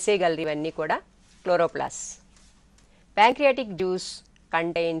 మీరు చేసేయగలరు ఇవన్నీ కూడా. Chloroplasts. Pancreatic juice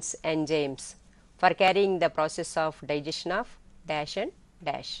contains enzymes for carrying the process of digestion of dash and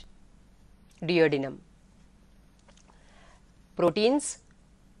dash. Duodenum. Proteins,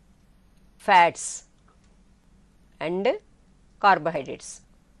 fats and carbohydrates.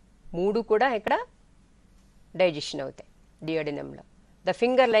 మూడు కూడా ఇక్కడ digestion అవుతాయి డియోడినంలో. The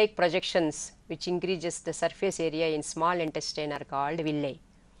finger-like projections which increases the surface area in small intestine are called villi.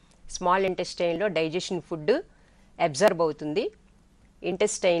 Small ఇంటెస్టైన్లో digestion food absorb అవుతుంది.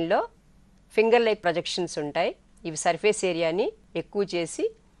 ఇంటెస్టైన్లో finger like projections ఉంటాయి. ఇవి surface ఏరియాని ఎక్కువ చేసి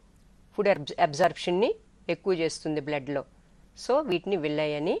ఫుడ్ అబ్జర్ప్షన్ని ఎక్కువ చేస్తుంది బ్లడ్లో. సో వీటిని విల్లై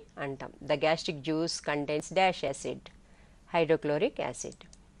అని అంటాం. The gastric juice contains dash acid, hydrochloric acid.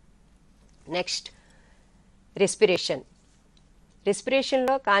 Next respiration.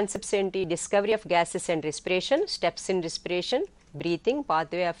 రెస్పిరేషన్లో concepts ఏంటి? Discovery of gases and respiration, steps in respiration, breathing,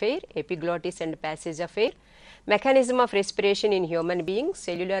 pathway of air, epiglottis and passage of air, mechanism of respiration in human beings,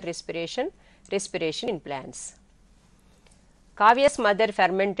 cellular respiration, respiration in plants. Kavya's mother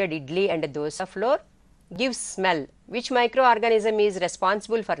fermented idli and dosa flour gives smell. Which microorganism is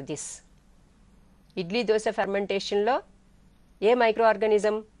responsible for this? Idli dosa fermentation lo A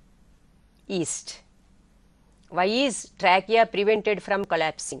microorganism? Yeast. Why is trachea prevented from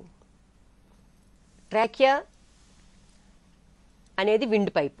collapsing? Trachea అనేది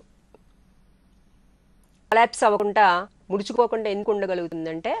wind pipe. Collapse అవ్వకుండా, ముడుచుకోకుండా ఎందుకు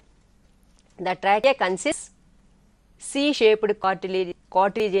ఉండగలుగుతుందంటే the trachea consist C shaped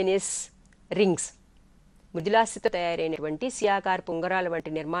కార్టిలేజియస్ rings. మృదులాస్థితో తయారైనటువంటి C ఆకారపు ఉంగరాల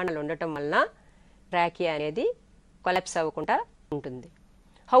వంటి నిర్మాణాలు ఉండటం వలన trachea అనేది కొలాప్స్ అవ్వకుండా ఉంటుంది.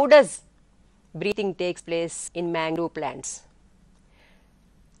 How does breathing takes place in mangrove plants?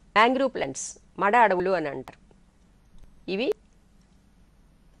 Mangrove plants మడ అడవులు అని అంటారు. ఇవి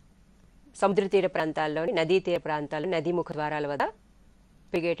సముద్ర తీర ప్రాంతాల్లోని, నదీ తీర ప్రాంతాల్లో, నదీ ముఖ ద్వారాల వద్ద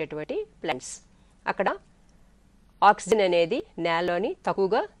పెరిగేటటువంటి ప్లాంట్స్. అక్కడ ఆక్సిజన్ అనేది నేలలోని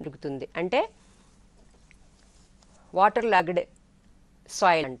తక్కువగా దొరుకుతుంది. అంటే వాటర్ లాగ్డ్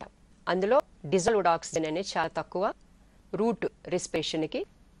సాయిల్ అంటాం. అందులో డిజాల్వ్డ్ ఆక్సిజన్ అనేది చాలా తక్కువ. రూట్ రెస్పిరేషన్కి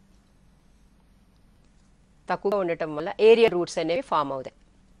తక్కువగా ఉండటం వల్ల ఏరియల్ రూట్స్ అనేవి ఫామ్ అవుతాయి.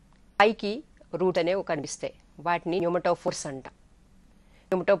 పైకి రూట్ అనేవి కనిపిస్తాయి. వాటిని న్యూమటోఫోర్స్ అంటాం.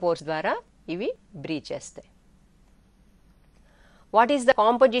 న్యూమటోఫోర్స్ ద్వారా ఇవి బ్రీత్ చేస్తాయి. What is the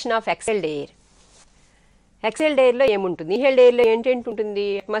composition of excelled air? Excelled ఎయిర్లో ఏముంటుంది? ఇన్హేల్డ్ ఎయిర్లో ఏంటేంటి ఉంటుంది?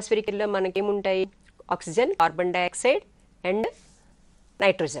 అట్మాస్ఫిరిక్ ఎయిర్లో మనకి ఏముంటాయి? Oxygen, carbon dioxide and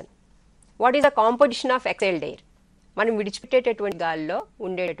nitrogen. What is the composition of excelled air? మనం విడిచిపెట్టేటటువంటి గాల్లో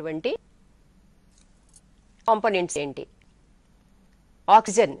ఉండేటటువంటి కాంపోనెంట్స్ ఏంటి?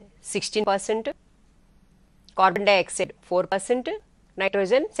 Oxygen 16%, carbon dioxide 4%,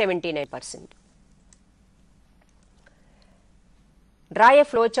 nitrogen 79%. Draw a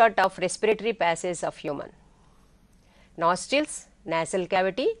flowchart of respiratory passages of human. Nostrils, nasal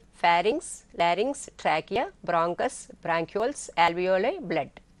cavity, pharynx, larynx, trachea, bronchus, bronchioles, alveoli,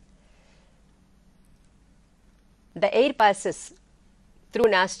 blood. The air passes through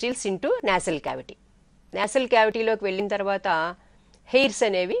nostrils into nasal cavity. Nasal cavity లోకి వెళ్ళిన తర్వాత hairs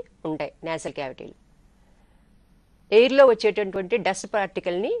అనేవి ఉంటాయి nasal cavity. ఎయిర్లో వచ్చేటటువంటి dust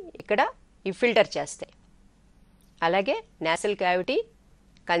పార్టికల్ని ఇక్కడ ఈ filter చేస్తాయి. అలాగే nasal cavity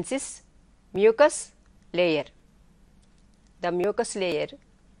consist mucus layer. The mucus layer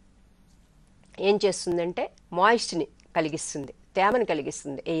ఏం చేస్తుందంటే మాయిస్ట్ని కలిగిస్తుంది, తేమని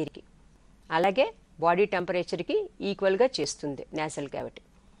కలిగిస్తుంది ఎయిర్కి. అలాగే బాడీ టెంపరేచర్కి ఈక్వల్గా చేస్తుంది నాసల్ క్యావిటీ.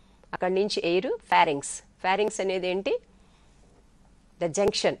 అక్కడి నుంచి ఎయిర్ ఫారింగ్స్. ఫారింగ్స్ అనేది ఏంటి? The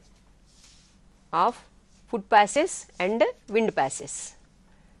junction of food passes and wind passes.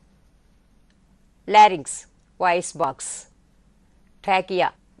 Larynx, voice box. Trachea,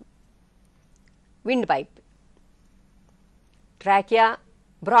 windpipe. Trachea,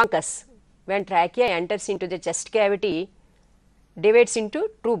 bronchus. When trachea enters into the chest cavity, divides into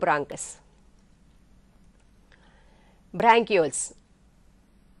two bronchus. Bronchioles.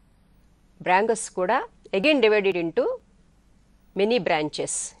 Bronchus kuda again divided into many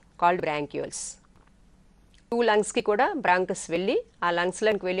branches called bronchioles. 2 లంగ్స్కి కూడా bronchus వెళ్ళి ఆ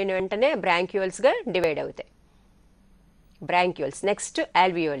లంగ్స్లోకి వెళ్ళిన వెంటనే బ్రాంక్యూల్స్గా divide అవుతాయి. బ్రాంక్యూల్స్. Next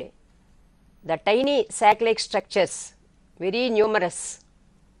alveoli. The tiny sock like structures, very numerous,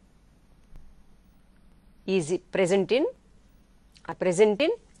 is present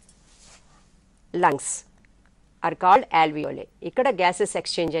in lungs. Are called alveoli. ఇక్కడ gases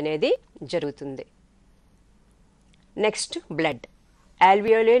exchange అనేది జరుగుతుంది. Next blood.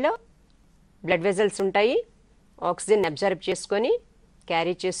 ఆల్వియోలేలో blood vessels ఉంటాయి. ఆక్సిజన్ అబ్జర్వ్ చేసుకొని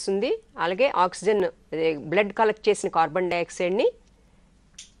క్యారీ చేస్తుంది. అలాగే ఆక్సిజన్ బ్లడ్ కలెక్ట్ చేసిన carbon డైఆక్సైడ్ని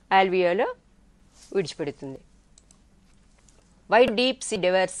ఆల్వియోలో విడిచిపెడుతుంది. Why do deep sea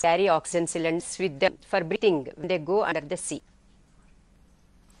divers carry oxygen cylinders with them for breathing when they go under the sea?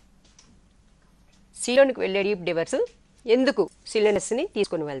 సీలోనికి వెళ్ళే deep divorce ఎందుకు సిలిండర్స్ని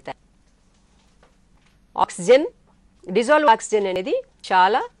తీసుకొని వెళ్తాయి? Oxygen, dissolve oxygen అనేది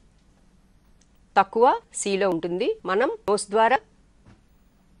చాలా తక్కువ సీలో ఉంటుంది. మనం నోస్ ద్వారా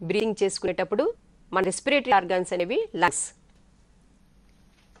బ్రీతింగ్ చేసుకునేటప్పుడు మన రెస్పిరేటరీ ఆర్గాన్స్ అనేవి లంగ్స్,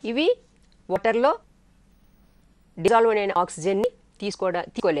 ఇవి వాటర్లో డిజాల్వ్ అయిన ఆక్సిజన్ని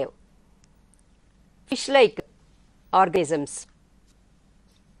తీసుకోలేవు. Fish like organisms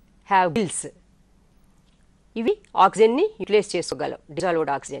have gills, ఇవి ఆక్సిజన్ని utilise చేసుకోగలవు,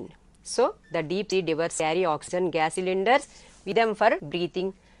 dissolved ఆక్సిజన్ని. So the deep sea divers carry oxygen gas cylinders with them for breathing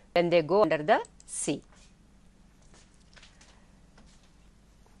when they go under the sea.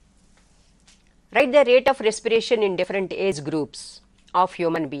 Write the rate of respiration in different age groups of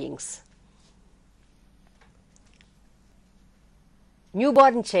human beings.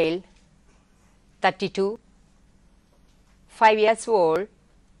 Newborn child 32, 5 years old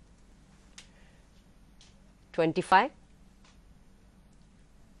 25.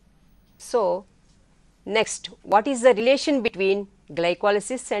 So next, what is the relation between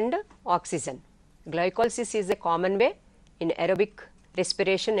glycolysis and oxygen? Glycolysis is a common way in aerobic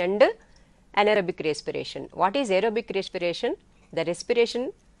respiration and anaerobic respiration. What is aerobic respiration? The respiration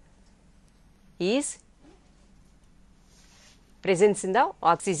is presence in the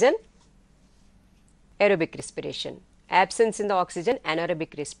oxygen, aerobic respiration. Absence in the oxygen,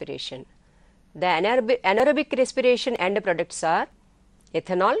 anaerobic respiration. The anaerobic respiration end products are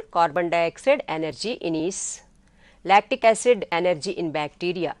ethanol, carbon dioxide energy in yeast, lactic acid energy in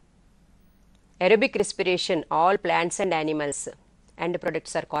bacteria. Aerobic respiration, all plants and animals, end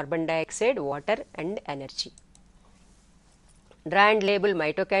products are carbon dioxide, water and energy. Draw and label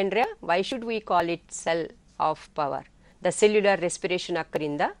mitochondria. Why should we call it cell of power? The cellular respiration occur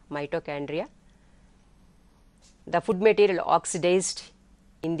in the mitochondria. The food material oxidized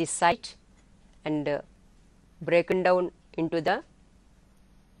in this site and broken down into the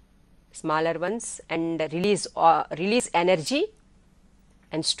smaller ones and release energy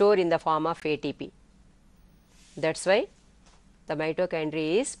and store in the form of ATP. That's why the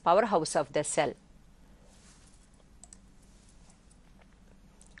mitochondria is powerhouse of the cell.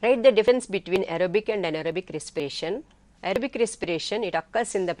 Write the difference between aerobic and anaerobic respiration. Aerobic respiration, it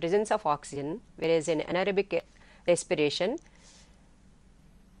occurs in the presence of oxygen, whereas in anaerobic respiration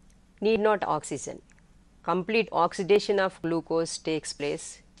need not oxygen. Complete oxidation of glucose takes place.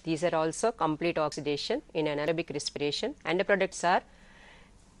 These are also complete oxidation in anaerobic respiration, and the products are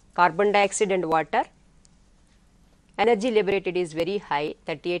carbon dioxide and water. Energy liberated is very high,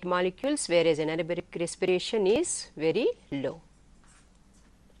 38 molecules, whereas anaerobic respiration is very low.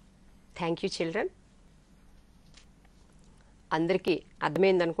 Thank you, children. అందరికీ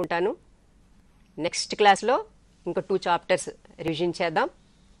అర్థమైంది అనుకుంటాను. Next క్లాస్లో ఇంకా 2 chapters revision చేద్దాం.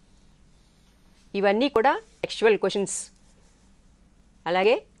 ఇవన్నీ కూడా textual questions.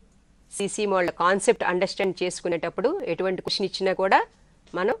 అలాగే CC model concept understand చేసుకునేటప్పుడు ఎటువంటి క్వశ్చన్ ఇచ్చినా కూడా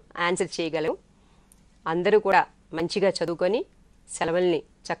మనం ఆన్సర్ చేయగలం. అందరూ కూడా మంచిగా చదువుకొని సెలవుల్ని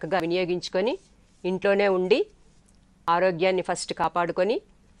చక్కగా వినియోగించుకొని ఇంట్లోనే ఉండి ఆరోగ్యాన్ని ఫస్ట్ కాపాడుకొని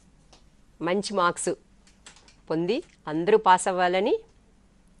మంచి మార్క్స్ పొంది అందరూ పాస్ అవ్వాలని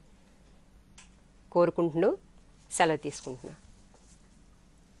కోరుకుంటూ సెలవు తీసుకుంటున్నా.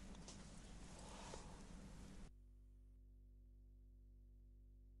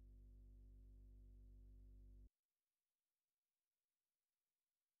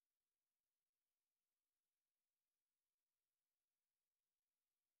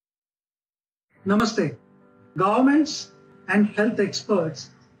 Namaste. Governments and health experts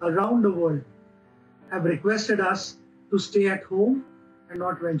around the world have requested us to stay at home and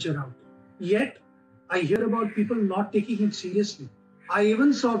not venture out. Yet, I hear about people not taking it seriously. I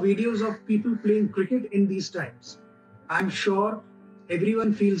even saw videos of people playing cricket in these times. I'm sure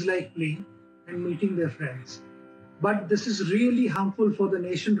everyone feels like playing and meeting their friends. But this is really harmful for the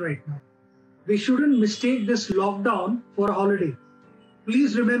nation right now. We shouldn't mistake this lockdown for a holiday.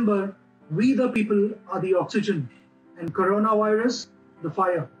 Please remember, we the people are the oxygen and coronavirus the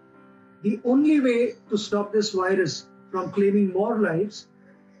fire. The only way to stop this virus from claiming more lives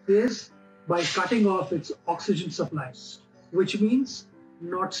is by cutting off its oxygen supplies, which means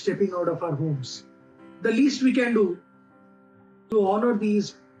not stepping out of our homes. The least we can do to honor these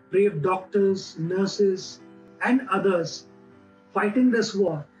brave doctors, nurses, and others fighting this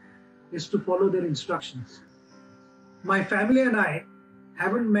war is to follow their instructions. My family and I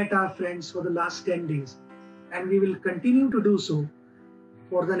haven't met our friends for the last 10 days, and we will continue to do so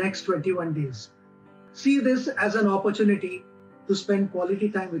for the next 21 days. See this as an opportunity to spend quality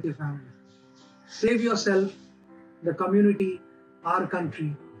time with your family. Save yourself, the community, our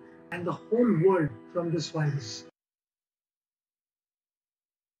country, and the whole world from this virus.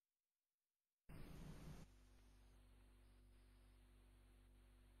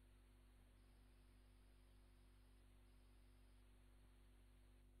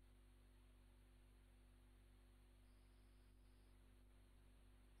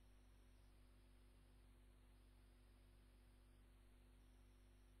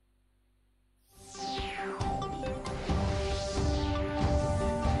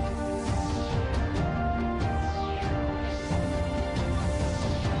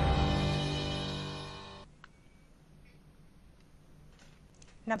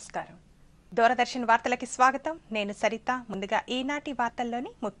 నమస్కారం. దూరదర్శన్ వార్తలకి స్వాగతం. నేను సరిత. ముందుగా ఈనాటి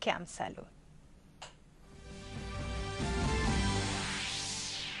వార్తల్లోని ముఖ్య అంశాలు.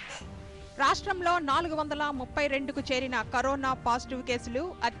 రాష్ట్రంలో 432కు చేరిన కరోనా పాజిటివ్ కేసులు.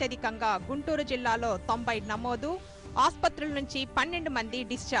 అత్యధికంగా గుంటూరు జిల్లాలో 90 నమోదు. ఆసుపత్రుల నుంచి 12 మంది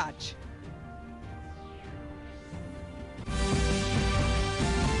డిశ్చార్జ్.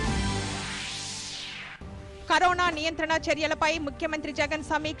 కరోనా నియంత్రణ చర్యలపై ముఖ్యమంత్రి జగన్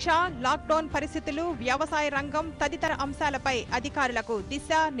సమీక్ష. లాక్డౌన్ పరిస్థితులు, వ్యవసాయ రంగం తదితర అంశాలపై అధికారులకు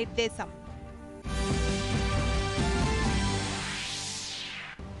దిశానిర్దేశం.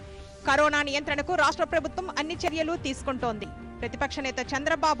 కరోనా నియంత్రణకు రాష్ట్ర ప్రభుత్వం అన్ని చర్యలు తీసుకుంటోంది. ప్రతిపక్ష నేత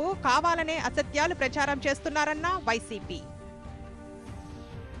చంద్రబాబు కావాలనే అసత్యాలు ప్రచారం చేస్తున్నారన్న వైసీపీ.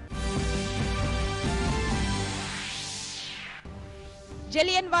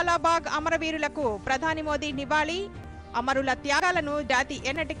 జలియన్ వాలాబాగ్ అమరవీరులకు ప్రధాని మోదీ నివాళి. అమరుల త్యాగాలను జాతి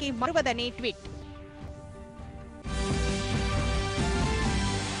ఎన్నటికీ మరువదని ట్వీట్.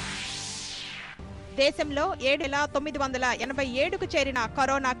 దేశంలో 7,987కు చేరిన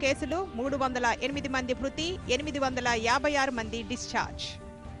కరోనా కేసులు. 308 మంది మృతి, 856 మంది డిశ్చార్జ్.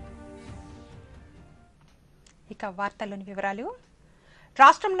 ఇక వార్తల్లోని వివరాలు.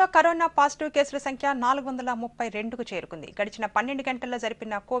 రాష్ట్రంలో కరోనా పాజిటివ్ కేసుల సంఖ్య 432కు చేరుకుంది. గడిచిన 12 గంటల్లో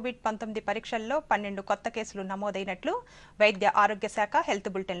జరిపిన కోవిడ్-19 పరీక్షల్లో 12 కొత్త కేసులు నమోదైనట్లు వైద్య ఆరోగ్య శాఖ హెల్త్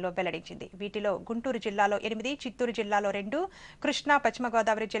బులెటిన్లో వెల్లడించింది. వీటిలో గుంటూరు జిల్లాలో 8, చిత్తూరు జిల్లాలో 2, కృష్ణా, పశ్చిమ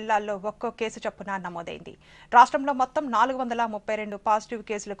గోదావరి జిల్లాల్లో ఒక్కో కేసు చొప్పున నమోదైంది. రాష్ట్రంలో మొత్తం 432 పాజిటివ్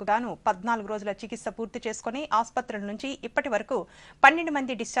కేసులకు గాను 14 రోజుల చికిత్స పూర్తి చేసుకుని ఆసుపత్రుల నుంచి ఇప్పటి వరకు 12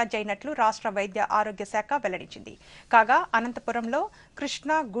 మంది డిశ్చార్జ్ అయినట్లు రాష్ట్ర వైద్య ఆరోగ్య శాఖ వెల్లడించింది. కాగా అనంతపురంలో,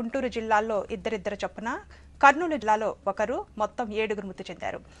 కృష్ణా, గుంటూరు జిల్లాల్లో ఇద్దరిద్దరు చొప్పున, కర్నూలు జిల్లాలో ఒకరు, మొత్తం 7 మృతి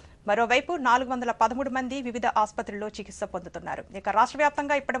చెందారు. మరోవైపు 413 మంది వివిధ ఆసుపత్రుల్లో చికిత్స పొందుతున్నారు. ఇక రాష్ట్ర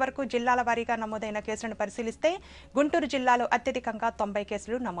వ్యాప్తంగా ఇప్పటివరకు జిల్లాల వారీగా నమోదైన కేసులను పరిశీలిస్తే గుంటూరు జిల్లాలో అత్యధికంగా 90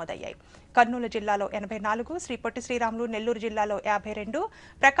 కేసులు నమోదయ్యాయి. కర్నూలు జిల్లాలో 84, శ్రీ పొట్టి శ్రీరాములు నెల్లూరు జిల్లాలో 52,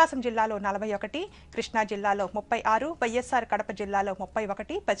 ప్రకాశం జిల్లాలో 41, కృష్ణా జిల్లాలో 36, వైఎస్ఆర్ కడప జిల్లాలో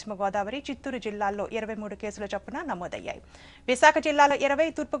 31, పశ్చిమ గోదావరి, చిత్తూరు జిల్లాల్లో 23 కేసుల చొప్పున నమోదయ్యాయి. విశాఖ జిల్లాలో 20,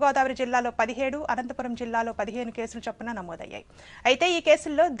 తూర్పుగోదావరి జిల్లాలో 17, అనంతపురం జిల్లాలో 15 కేసులు చొప్పున నమోదయ్యాయి. అయితే ఈ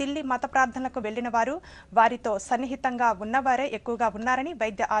కేసుల్లో ఢిల్లీ మత ప్రార్థనలకు వెళ్లిన వారు, వారితో సన్నిహితంగా ఉన్నవారే ఎక్కువగా ఉన్నారని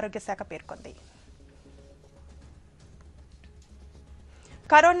వైద్య ఆరోగ్య శాఖ పేర్కొంది.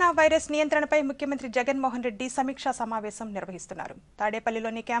 కరోనా వైరస్ నియంత్రణపై ముఖ్యమంత్రి జగన్మోహన్ రెడ్డి సమీక్షా సమావేశం నిర్వహిస్తున్నారు.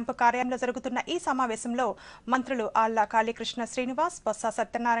 తాడేపల్లిలోని క్యాంపు కార్యాలయంలో జరుగుతున్న ఈ సమావేశంలో మంత్రులు ఆళ్ల కాళీకృష్ణ శ్రీనివాస్, బొత్స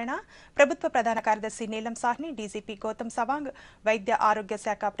సత్యనారాయణ, ప్రభుత్వ ప్రధాన కార్యదర్శి నీలం సాహ్ని, డీజీపీ గౌతమ్ సవాంగ్, వైద్య ఆరోగ్య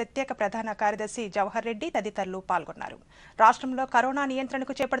శాఖ ప్రత్యేక ప్రధాన కార్యదర్శి జవహర్ రెడ్డి తదితరులు పాల్గొన్నారు. రాష్ట్రంలో కరోనా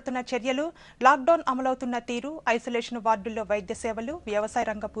నియంత్రణకు చేపడుతున్న చర్యలు, లాక్డౌన్ అమలవుతున్న తీరు, ఐసోలేషన్ వార్డుల్లో వైద్య సేవలు, వ్యవసాయ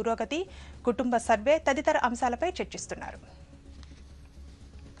రంగ పురోగతి, కుటుంబ సర్వే తదితర అంశాలపై చర్చిస్తున్నారు.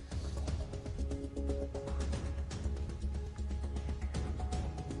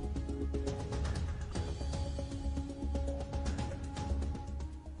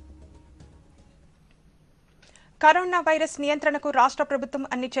 కరోనా వైరస్ నియంత్రణకు రాష్ట్ర ప్రభుత్వం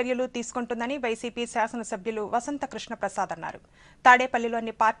అన్ని చర్యలు తీసుకుంటుందని వైసీపీ శాసనసభ్యులు వసంత కృష్ణ ప్రసాద్ అన్నారు.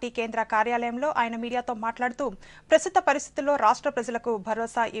 తాడేపల్లిలోని పార్టీ కేంద్ర కార్యాలయంలో ఆయన మీడియాతో మాట్లాడుతూ ప్రస్తుత పరిస్థితుల్లో రాష్ట్ర ప్రజలకు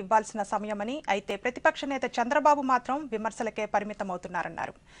భరోసా ఇవ్వాల్సిన సమయమని, అయితే ప్రతిపక్ష నేత చంద్రబాబు మాత్రం విమర్శలకే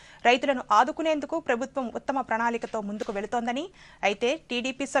పరిమితమవుతున్నారన్నారు. రైతులను ఆదుకునేందుకు ప్రభుత్వం ఉత్తమ ప్రణాళికతో ముందుకు వెళుతోందని, అయితే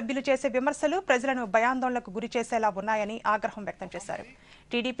టీడీపీ సభ్యులు చేసే విమర్శలు ప్రజలను భయాందోళనకు గురి చేసేలా ఉన్నాయని ఆగ్రహం వ్యక్తం చేశారు.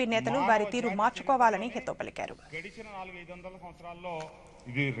 టీడీపీ నేతలు వారి తీరు మార్చుకోవాలని హితవు పలికారు. గడిచిన 400-500 సంవత్సరాల్లో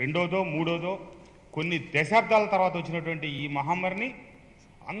ఇది రెండోదో మూడోదో కొన్ని దశాబ్దాల తర్వాత వచ్చినటువంటి ఈ మహమ్మారిని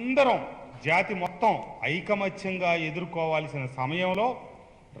అందరం జాతి మొత్తం ఐకమత్యంగా ఎదుర్కోవాల్సిన సమయంలో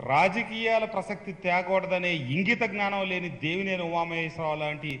రాజకీయాల ప్రసక్తి తేకూడదనే ఇంగిత జ్ఞానం లేని దేవినేని ఉమామహేశ్వరరావు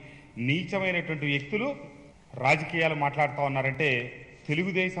లాంటి నీచమైనటువంటి వ్యక్తులు రాజకీయాలు మాట్లాడుతూ ఉన్నారంటే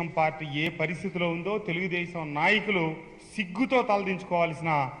తెలుగుదేశం పార్టీ ఏ పరిస్థితిలో ఉందో తెలుగుదేశం నాయకులు సిగ్గుతో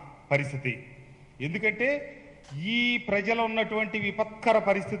తలదించుకోవాల్సిన పరిస్థితి. ఎందుకంటే ఈ ప్రజలు ఉన్నటువంటి విపత్కర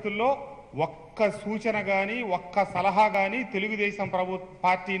పరిస్థితుల్లో ఒక్క సూచన కానీ ఒక్క సలహా కానీ తెలుగుదేశం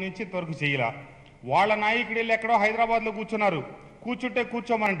పార్టీ నుంచి ఇంతవరకు చేయాల. వాళ్ళ నాయకుడు వెళ్ళి ఎక్కడో హైదరాబాద్లో కూర్చున్నారు, కూర్చుంటే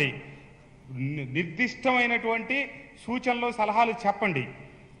కూర్చోమండి, నిర్దిష్టమైనటువంటి సూచనలు సలహాలు చెప్పండి.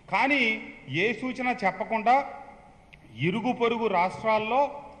 కానీ ఏ సూచన చెప్పకుండా ఇరుగు పొరుగు రాష్ట్రాల్లో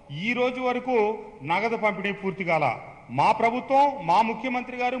ఈ రోజు వరకు నగదు పంపిణీ పూర్తి కాల. మా ప్రభుత్వం, మా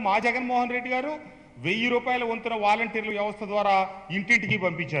ముఖ్యమంత్రి గారు, మా జగన్మోహన్ రెడ్డి గారు 1000 రూపాయల వంతున వాలంటీర్ల వ్యవస్థ ద్వారా ఇంటింటికి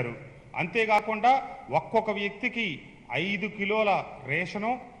పంపించారు. అంతేకాకుండా ఒక్కొక్క వ్యక్తికి 5 కిలోల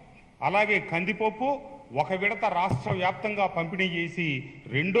రేషను, అలాగే కందిపప్పు ఒక విడత రాష్ట్ర వ్యాప్తంగా పంపిణీ చేసి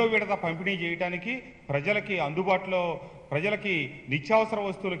రెండో విడత పంపిణీ చేయడానికి ప్రజలకి నిత్యావసర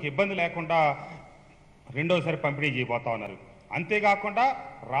వస్తువులకు ఇబ్బంది లేకుండా రెండోసారి పంపిణీ చేయబోతా ఉన్నారు. అంతేకాకుండా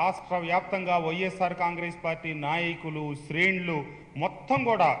రాష్ట్ర వ్యాప్తంగా వైఎస్ఆర్ కాంగ్రెస్ పార్టీ నాయకులు, శ్రేణులు మొత్తం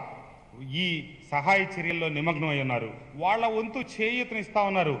కూడా ఈ సహాయ చర్యల్లో నిమగ్నమై ఉన్నారు. వాళ్ళ వంతు చేయూతనిస్తా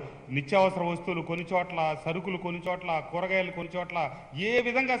ఉన్నారు. నిత్యావసర వస్తువులు కొన్ని చోట్ల, సరుకులు కొన్ని చోట్ల, కూరగాయలు కొన్ని చోట్ల ఏ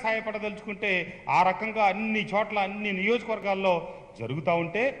విధంగా సహాయపడదలుచుకుంటే ఆ రకంగా అన్ని చోట్ల అన్ని నియోజకవర్గాల్లో జరుగుతూ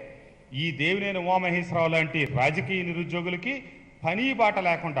ఉంటే ఈ దేవినేని ఉమామహేశ్వరరావు లాంటి రాజకీయ నిరుద్యోగులకి పని బాట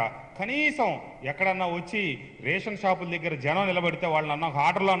లేకుండా కనీసం ఎక్కడన్నా వచ్చి రేషన్ షాపుల దగ్గర జనం నిలబడితే వాళ్ళన్న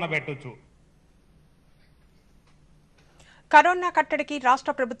ఆర్డర్లో అన్న పెట్టొచ్చు. కరోనా కట్టడికి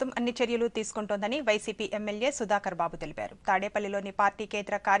రాష్ట్ర ప్రభుత్వం అన్ని చర్యలు తీసుకుంటోందని వైసీపీ ఎమ్మెల్యే సుధాకర్ బాబు తెలిపారు. తాడేపల్లిలోని పార్టీ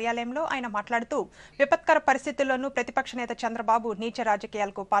కేంద్ర కార్యాలయంలో ఆయన మాట్లాడుతూ విపత్కర పరిస్థితుల్లోనూ ప్రతిపక్ష నేత చంద్రబాబు నీచ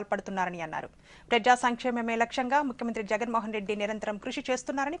రాజకీయాలకు పాల్పడుతున్నారని అన్నారు. ప్రజా సంక్షేమమే లక్ష్యంగా ముఖ్యమంత్రి జగన్మోహన్ రెడ్డి నిరంతరం కృషి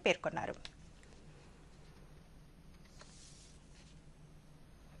చేస్తున్నారని పేర్కొన్నారు.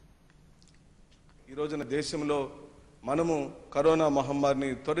 ఈ రోజున దేశంలో మనము కరోనా మహమ్మారిని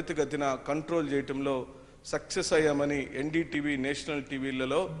త్వరితగతిన కంట్రోల్ చేయటంలో సక్సెస్ అయ్యామని ఎన్డీటీవీ, నేషనల్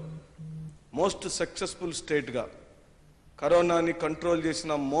టీవీలలో మోస్ట్ సక్సెస్ఫుల్ స్టేట్గా, కరోనాని కంట్రోల్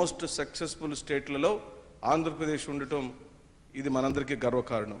చేసిన మోస్ట్ సక్సెస్ఫుల్ స్టేట్లలో ఆంధ్రప్రదేశ్ ఉండటం ఇది మనందరికీ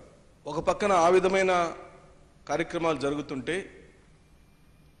గర్వకారణం. ఒక పక్కన ఆ విధమైన కార్యక్రమాలు జరుగుతుంటే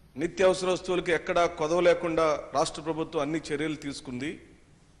నిత్యావసర వస్తువులకి ఎక్కడా కొదవ లేకుండా రాష్ట్ర ప్రభుత్వం అన్ని చర్యలు తీసుకుంది.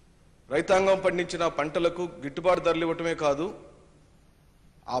 రైతాంగం పండించిన పంటలకు గిట్టుబాటు ధరలు ఇవ్వటమే కాదు,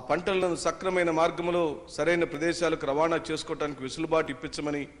 ఆ పంటలను సక్రమైన మార్గంలో సరైన ప్రదేశాలకు రవాణా చేసుకోవడానికి వెసులుబాటు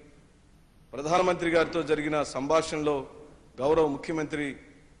ఇప్పించమని ప్రధానమంత్రి గారితో జరిగిన సంభాషణలో గౌరవ ముఖ్యమంత్రి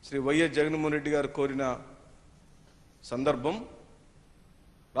శ్రీ వైఎస్ జగన్మోహన్ రెడ్డి గారు కోరిన సందర్భం.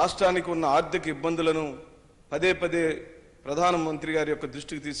 రాష్ట్రానికి ఉన్న ఆర్థిక ఇబ్బందులను పదే పదే ప్రధానమంత్రి గారి యొక్క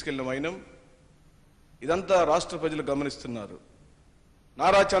దృష్టికి తీసుకెళ్లిన వైనం ఇదంతా రాష్ట్ర ప్రజలు గమనిస్తున్నారు.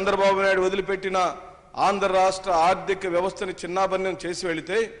 నారా చంద్రబాబు నాయుడు వదిలిపెట్టిన ఆంధ్ర రాష్ట్ర ఆర్థిక వ్యవస్థని చిన్నాభిన్నం చేసి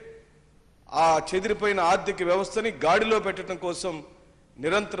వెళితే ఆ చెదిరిపోయిన ఆర్థిక వ్యవస్థని గాడిలో పెట్టడం కోసం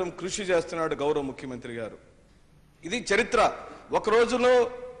నిరంతరం కృషి చేస్తున్నాడు గౌరవ ముఖ్యమంత్రి గారు. ఇది చరిత్ర. ఒక రోజులో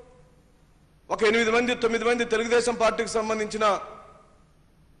ఒక 8 మంది 9 మంది తెలుగుదేశం పార్టీకి సంబంధించిన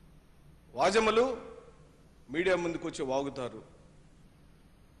వాజమ్మలు మీడియా ముందుకు వచ్చి వాగుతారు.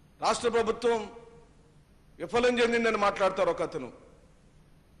 రాష్ట్ర ప్రభుత్వం విఫలం చెందిందని మాట్లాడతారు ఒక అతను.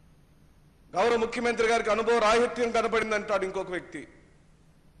 గౌరవ ముఖ్యమంత్రి గారికి అనుభవ రాహిత్యం కనబడింది అంటాడు ఇంకొక వ్యక్తి.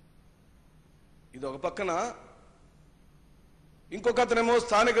 ఇది ఒక పక్కన. ఇంకొక అతనేమో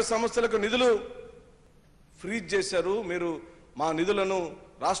స్థానిక సంస్థలకు నిధులు ఫ్రీజ్ చేశారు, మీరు మా నిధులను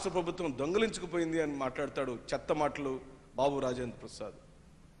రాష్ట్ర ప్రభుత్వం దొంగిలించుకుపోయింది అని మాట్లాడతాడు. చెత్త మాటలు బాబు రాజేంద్ర ప్రసాద్.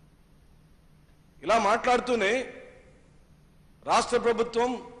 ఇలా మాట్లాడుతూనే రాష్ట్ర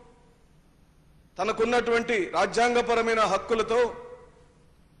ప్రభుత్వం తనకున్నటువంటి రాజ్యాంగపరమైన హక్కులతో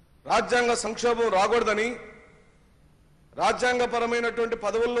రాజ్యాంగ సంక్షోభం రాకూడదని, రాజ్యాంగపరమైనటువంటి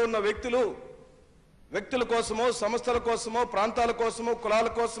పదవుల్లో ఉన్న వ్యక్తుల కోసమో, సంస్థల కోసమో, ప్రాంతాల కోసమో, కులాల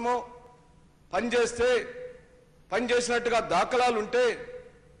కోసమో పనిచేసినట్టుగా దాఖలాలు ఉంటే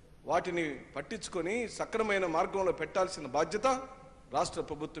వాటిని పట్టించుకొని సక్రమైన మార్గంలో పెట్టాల్సిన బాధ్యత రాష్ట్ర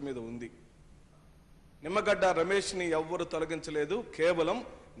ప్రభుత్వం మీద ఉంది. నిమ్మగడ్డ రమేష్ని ఎవ్వరు తొలగించలేదు. కేవలం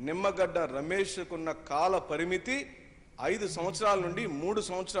నిమ్మగడ్డ రమేష్కున్న కాల పరిమితి 5 సంవత్సరాల నుండి 3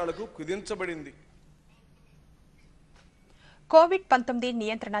 సంవత్సరాలకు కుదించబడింది. కోవిడ్-19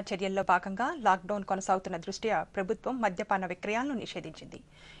 నియంత్రణ చర్యల్లో భాగంగా లాక్డౌన్ కొనసాగుతున్న దృష్ట్యా ప్రభుత్వం మద్యపాన విక్రయాలను నిషేధించింది.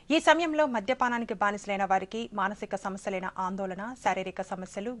 ఈ సమయంలో మద్యపానానికి బానిసలైన వారికి మానసిక సమస్యలైన ఆందోళన, శారీరక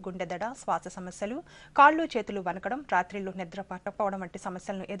సమస్యలు, గుండెదడ, శ్వాస సమస్యలు, కాళ్లు చేతులు వణకడం, రాత్రిళ్లు నిద్ర పట్టకపోవడం వంటి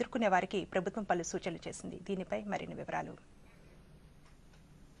సమస్యలను ఎదుర్కొనే వారికి ప్రభుత్వం పలు సూచనలు చేసింది. దీనిపై మరిన్ని వివరాలు.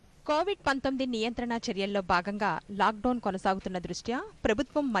 కోవిడ్-19 నియంత్రణ చర్యల్లో భాగంగా లాక్డౌన్ కొనసాగుతున్న దృష్ట్యా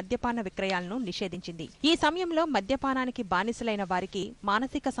ప్రభుత్వం మద్యపాన విక్రయాలను నిషేధించింది. ఈ సమయంలో మద్యపానానికి బానిసలైన వారికి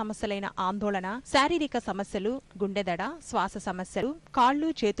మానసిక సమస్యలైన ఆందోళన, శారీరక సమస్యలు, గుండెదడ, శ్వాస సమస్యలు, కాళ్లు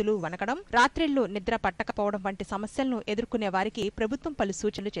చేతులు వణకడం, రాత్రిళ్లు నిద్ర పట్టకపోవడం వంటి సమస్యలను ఎదుర్కొనే వారికి ప్రభుత్వం పలు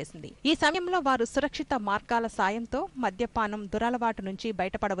సూచనలు చేసింది. ఈ సమయంలో వారు సురక్షిత మార్గాల సాయంతో మద్యపానం దురలవాటు నుంచి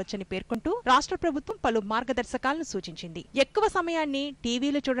బయటపడవచ్చని పేర్కొంటూ రాష్ట్ర ప్రభుత్వం పలు మార్గదర్శకాలను సూచించింది. ఎక్కువ సమయాన్ని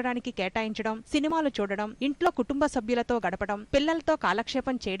టీవీలు చూడడానికి కేటాయించడం, సినిమాలు చూడడం, ఇంట్లో కుటుంబ సభ్యులతో గడపడం, పిల్లలతో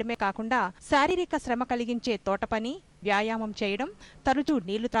కాలక్షేపం చేయడమే కాకుండా శారీరక శ్రమ కలిగించే తోట పని, వ్యాయామం చేయడం, తరచూ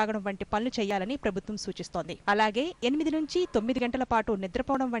నీళ్లు త్రాగడం వంటి పనులు చేయాలని ప్రభుత్వం సూచిస్తోంది. అలాగే 8 నుంచి 9 గంటల పాటు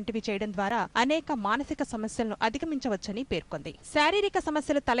నిద్రపోవడం వంటివి చేయడం ద్వారా అనేక మానసిక సమస్యలను అధిగమించవచ్చని పేర్కొంది. శారీరక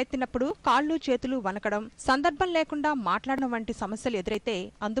సమస్యలు తలెత్తినప్పుడు కాళ్లు చేతులు వణకడం, సందర్భం లేకుండా మాట్లాడడం వంటి సమస్యలు ఎదురైతే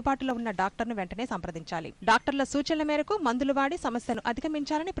అందుబాటులో ఉన్న డాక్టర్ను వెంటనే సంప్రదించాలి. డాక్టర్ల సూచనల మేరకు మందులు వాడి సమస్యను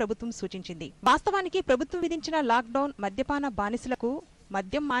అధిగమించాలని ప్రభుత్వం సూచించింది. వాస్తవానికి ప్రభుత్వం విధించిన లాక్డౌన్ మద్యపాన బానిసలకు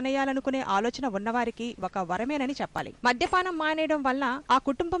మద్యం మానేయాలనుకునే ఆలోచన ఉన్నవారికి ఒక వరమేనని చెప్పాలి. మద్యపానం మానేయడం వల్ల ఆ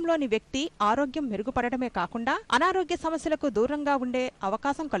కుటుంబంలోని వ్యక్తి ఆరోగ్యం మెరుగుపడటమే కాకుండా అనారోగ్య సమస్యలకు దూరంగా ఉండే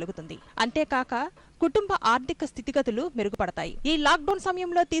అవకాశం కలుగుతుంది. అంతేకాక కుటుంబ ఆర్థిక స్థితిగతులు మెరుగుపడతాయి. ఈ లాక్డౌన్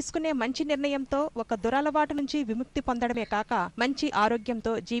సమయంలో తీసుకునే మంచి నిర్ణయంతో ఒక దురలవాటు నుంచి విముక్తి పొందడమే కాక మంచి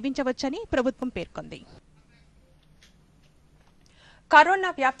ఆరోగ్యంతో జీవించవచ్చని ప్రభుత్వం పేర్కొంది. కరోనా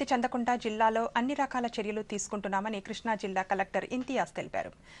వ్యాప్తి చెందకుండా జిల్లాలో అన్ని రకాల చర్యలు తీసుకుంటున్నామని కృష్ణా జిల్లా కలెక్టర్ ఇంతియాజ్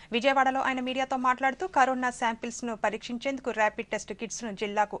తెలిపారు. విజయవాడలో ఆయన మీడియాతో మాట్లాడుతూ కరోనా శాంపిల్స్ ను పరీక్షించేందుకు ర్యాపిడ్ టెస్ట్ కిట్స్ ను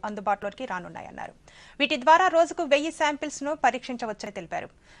జిల్లాకు అందుబాటులోకి రానున్నాయన్నారు. వీటి ద్వారా రోజుకు 1000 శాంపిల్స్ ను పరీక్షించవచ్చని తెలిపారు.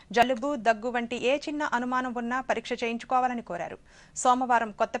 జలుబు, దగ్గు వంటి ఏ చిన్న అనుమానం ఉన్నా పరీక్ష చేయించుకోవాలని కోరారు.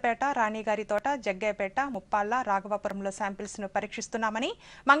 సోమవారం కొత్తపేట, రాణిగారితోట, జగ్గయ్యపేట, ముప్పాళ్ల, రాఘవాపురంలో శాంపిల్స్ ను పరీక్షిస్తున్నామని,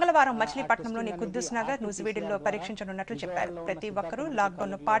 మంగళవారం మచిలీపట్నంలోని కుద్దూస్ నగర్, నూజివీడులో పరీక్షించనున్నట్లు చెప్పారు. ప్రతి ఒక్కరూ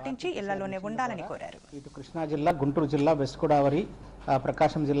లాక్డౌన్ పాటించి ఇళ్లలోనే ఉండాలని కోరారు. ఇటు కృష్ణా జిల్లా, గుంటూరు జిల్లా, వెస్ట్ గోదావరి,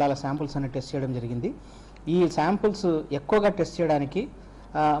 ప్రకాశం జిల్లాల శాంపుల్స్ అన్ని టెస్ట్ చేయడం జరిగింది. ఈ శాంపుల్స్ ఎక్కువగా టెస్ట్ చేయడానికి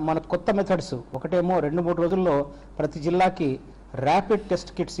మన కొత్త మెథడ్స్ ఒకటేమో 2-3 రోజుల్లో ప్రతి జిల్లాకి ర్యాపిడ్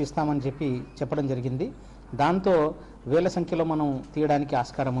టెస్ట్ కిట్స్ ఇస్తామని చెప్పడం జరిగింది. దాంతో వేల సంఖ్యలో మనం తీయడానికి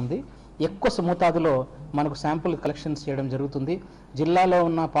ఆస్కారం ఉంది. ఎక్కువ మోతాదులో మనకు శాంపుల్ కలెక్షన్స్ చేయడం జరుగుతుంది. జిల్లాలో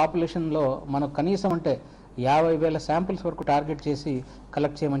ఉన్న పాపులేషన్లో మనకు కనీసం అంటే 50,000 శాంపిల్స్ వరకు టార్గెట్ చేసి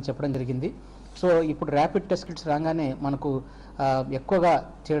కలెక్ట్ చేయమని చెప్పడం జరిగింది. సో ఇప్పుడు ర్యాపిడ్ టెస్ట్ కిట్స్ రాగానే మనకు ఎక్కువగా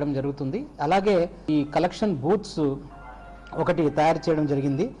చేయడం జరుగుతుంది. అలాగే ఈ కలెక్షన్ బూత్స్ ఒకటి తయారు చేయడం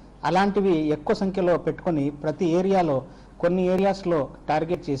జరిగింది. అలాంటివి ఎక్కువ సంఖ్యలో పెట్టుకొని ప్రతి ఏరియాలో కొన్ని ఏరియాస్లో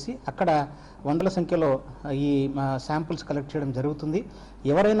టార్గెట్ చేసి అక్కడ వందల సంఖ్యలో ఈ శాంపిల్స్ కలెక్ట్ చేయడం జరుగుతుంది.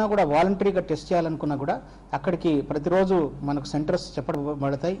 ఎవరైనా కూడా వాలంటరీగా టెస్ట్ చేయాలనుకున్నా కూడా అక్కడికి ప్రతిరోజు మనకు సెంటర్స్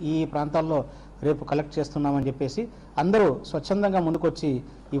చెప్పబడతాయి. ఈ ప్రాంతాల్లో రేపు కలెక్ట్ చేస్తున్నామని చెప్పేసి అందరూ స్వచ్ఛందంగా ముందుకొచ్చి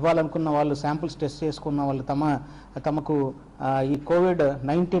ఇవ్వాలనుకున్న వాళ్ళు, శాంపిల్స్ టెస్ట్ చేసుకున్న వాళ్ళు, తమకు ఈ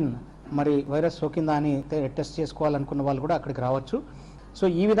కోవిడ్-19 మరి వైరస్ సోకిందా అని టెస్ట్ చేసుకోవాలనుకున్న వాళ్ళు కూడా అక్కడికి రావచ్చు. సో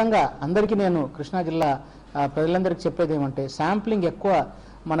ఈ విధంగా అందరికీ నేను కృష్ణా జిల్లా ప్రజలందరికీ చెప్పేది ఏమంటే, శాంప్లింగ్ ఎక్కువ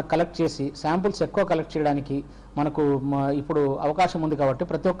మనకు కలెక్ట్ చేసి శాంపుల్స్ ఎక్కువ కలెక్ట్ చేయడానికి మనకు ఇప్పుడు అవకాశం ఉంది. కాబట్టి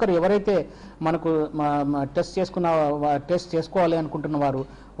ప్రతి ఒక్కరు ఎవరైతే మనకు టెస్ట్ చేసుకోవాలి అనుకుంటున్న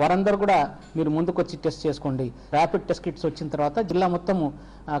వారందరూ కూడా మీరు ముందుకొచ్చి టెస్ట్ చేసుకోండి. ర్యాపిడ్ టెస్ట్ కిట్స్ వచ్చిన తర్వాత జిల్లా మొత్తము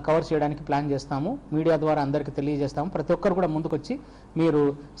కవర్ చేయడానికి ప్లాన్ చేస్తాము. మీడియా ద్వారా అందరికీ తెలియజేస్తాము. ప్రతి ఒక్కరు కూడా ముందుకొచ్చి మీరు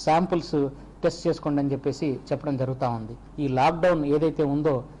శాంపుల్స్ టెస్ట్ చేసుకోండి అని చెప్పేసి చెప్పడం జరుగుతూ ఉంది. ఈ లాక్డౌన్ ఏదైతే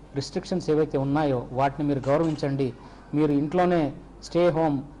ఉందో, రిస్ట్రిక్షన్స్ ఏవైతే ఉన్నాయో వాటిని మీరు గౌరవించండి. మీరు ఇంట్లోనే stay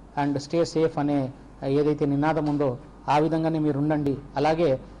home and stay safe అనే ఏదైతే నినాదం ఉందో ఆ విధంగానే మీరు ఉండండి. అలాగే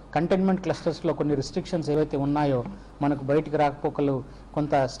కంటైన్మెంట్ క్లస్టర్స్లో కొన్ని రిస్ట్రిక్షన్స్ ఏవైతే ఉన్నాయో, మనకు బయటికి రాకపోకలు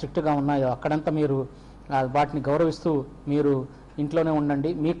కొంత స్ట్రిక్ట్గా ఉన్నాయో అక్కడంతా మీరు వాటిని గౌరవిస్తూ మీరు ఇంట్లోనే ఉండండి.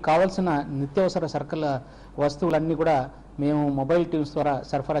 మీకు కావాల్సిన నిత్యావసర సరుకుల వస్తువులన్నీ కూడా మేము మొబైల్ టీమ్స్ ద్వారా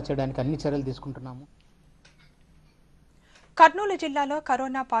సరఫరా చేయడానికి అన్ని చర్యలు తీసుకుంటున్నాము. కర్నూలు జిల్లాలో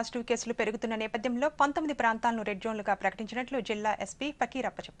కరోనా పాజిటివ్ కేసులు పెరుగుతున్న నేపథ్యంలో 19 ప్రాంతాలను రెడ్ జోన్లుగా ప్రకటించినట్లు జిల్లా ఎస్పీ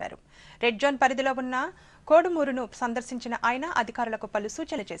ఫకీరప్ప చెప్పారు. రెడ్ జోన్ పరిధిలో ఉన్న కోడుమూరును సందర్శించిన ఆయన అధికారులకు పలు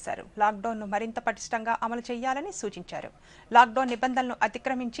సూచనలు చేశారు. లాక్డౌన్ను మరింత పటిష్టంగా అమలు చేయాలని సూచించారు. లాక్డౌన్ నిబంధనలను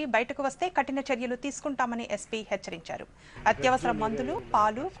అతిక్రమించి బయటకు వస్తే కఠిన చర్యలు తీసుకుంటామని ఎస్పీ హెచ్చరించారు. అత్యవసర మందులు,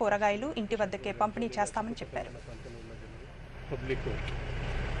 పాలు, కూరగాయలు ఇంటి వద్దకే పంపిణీ చేస్తామని చెప్పారు.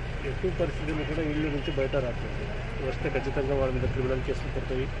 ఎక్కువ పరిస్థితుల్లో కూడా ఇళ్ళ నుంచి బయట రావట్లేదు. వస్తే ఖచ్చితంగా వాళ్ళ మీద క్రిమినల్ కేసులు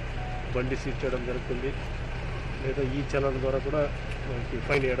పడతాయి, బండి సీజ్ చేయడం జరుగుతుంది, లేదా ఈ చలన ద్వారా కూడా మనకి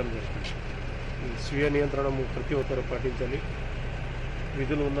ఫైన్ వేయడం జరుగుతుంది. ఈ స్వీయ నియంత్రణ ప్రతి ఒక్కరూ పాటించాలి,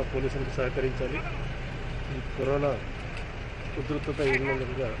 విధులు ఉన్న పోలీసులకు సహకరించాలి. ఈ కరోనా ఉధృతత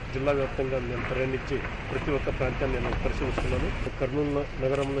ఉన్నందుగా జిల్లా వ్యాప్తంగా నేను ప్రయాణించి ప్రతి ఒక్క ప్రాంతాన్ని నేను పరిశీలిస్తున్నాను. కర్నూలు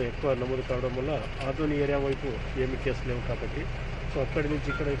నగరంలో ఎక్కువ నమోదు కావడం వల్ల ఆదోని ఏరియా వైపు ఏమి కేసులు లేవు కాబట్టి, సో అక్కడి నుంచి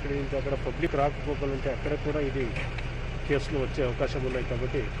ఇక్కడి నుంచి అక్కడ పబ్లిక్ రాకపోవాలంటే అక్కడ కూడా ఇది కేసులు వచ్చే అవకాశం ఉన్నాయి.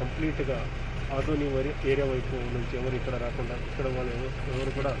 కాబట్టి కంప్లీట్గా ఆదోని ఏరియా వైపు నుంచి ఎవరు ఇక్కడ రాకుండా, ఇక్కడ వాళ్ళు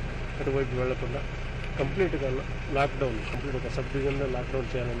ఎవరు కూడా అటువైపు వెళ్లకుండా కంప్లీట్గా లాక్డౌన్, కంప్లీట్గా సబ్ డివిజన్లో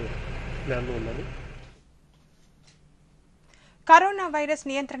లాక్డౌన్ చేయాలని ప్లాన్లో ఉన్నాను. కరోనా వైరస్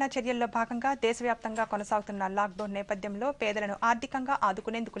నియంత్రణ చర్యల్లో భాగంగా దేశవ్యాప్తంగా కొనసాగుతున్న లాక్డౌన్ నేపథ్యంలో పేదలను ఆర్థికంగా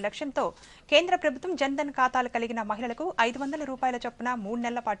ఆదుకునేందుకు లక్ష్యంతో కేంద్ర ప్రభుత్వం జన్ధన్ ఖాతాలు కలిగిన మహిళలకు 500 రూపాయల చొప్పున 3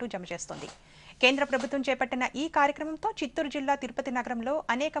 నెలల పాటు జమ చేస్తోంది. కేంద్ర ప్రభుత్వం చేపట్టిన ఈ కార్యక్రమంతో చిత్తూరు జిల్లా తిరుపతి నగరంలో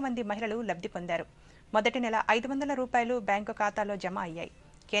అనేక మంది మహిళలు లబ్ధి పొందారు. మొదటి నెల 500 రూపాయలు బ్యాంకు ఖాతాలో జమ అయ్యాయి.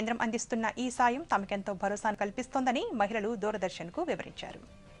 కేంద్రం అందిస్తున్న ఈ సాయం తమకెంతో భరోసాను కల్పిస్తోందని మహిళలు దూరదర్శన్కు వివరించారు.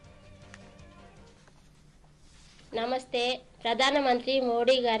 నమస్తే, ప్రధానమంత్రి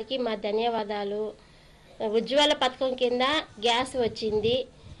మోడీ గారికి మా ధన్యవాదాలు. ఉజ్వల పథకం కింద గ్యాస్ వచ్చింది,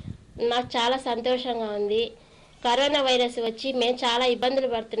 నాకు చాలా సంతోషంగా ఉంది. కరోనా వైరస్ వచ్చి మేము చాలా ఇబ్బందులు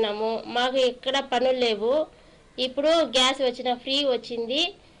పడుతున్నాము, మాకు ఎక్కడ పనులు లేవు. ఇప్పుడు గ్యాస్ వచ్చిన ఫ్రీ వచ్చింది,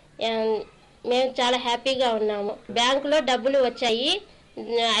 మేము చాలా హ్యాపీగా ఉన్నాము. బ్యాంకులో డబ్బులు వచ్చాయి,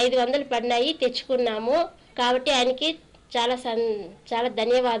 500 పడినాయి, తెచ్చుకున్నాము. కాబట్టి ఆయనకి చాలా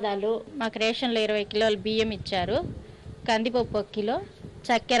ధన్యవాదాలు. మాకు రేషన్లో 20 కిలోలు బియ్యం ఇచ్చారు, కందిపప్పు 1 కిలో,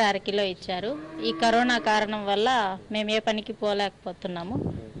 చక్కెర 1/2 కిలో ఇచ్చారు. ఈ కరోనా కారణం వల్ల మేము ఏ పనికి పోలేకపోతున్నాము.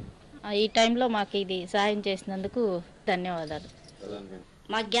 ఈ టైంలో మాకు ఇది సాయం చేసినందుకు ధన్యవాదాలు.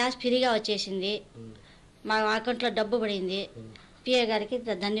 మాకు గ్యాస్ ఫ్రీగా వచ్చేసింది, మా అకౌంట్లో డబ్బు పడింది. పిఏ గారికి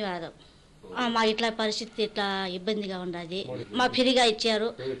ధన్యవాదాలు. మా ఇట్లా పరిస్థితి ఇట్లా ఇబ్బందిగా ఉన్నది, మా ఫ్రీగా ఇచ్చారు,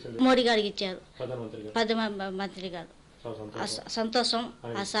 మోడీ గారికి ఇచ్చారు, ప్రధానమంత్రి గారు. సంతోషం,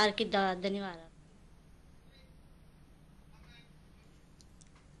 ఆ సార్కి ధన్యవాదాలు.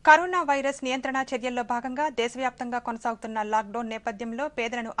 కరోనా వైరస్ నియంత్రణ చర్యల్లో భాగంగా దేశవ్యాప్తంగా కొనసాగుతున్న లాక్డౌన్ నేపథ్యంలో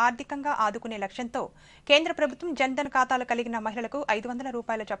పేదలను ఆర్థికంగా ఆదుకునే లక్ష్యంతో కేంద్ర ప్రభుత్వం జన్ధన్ ఖాతాలు కలిగిన మహిళలకు 500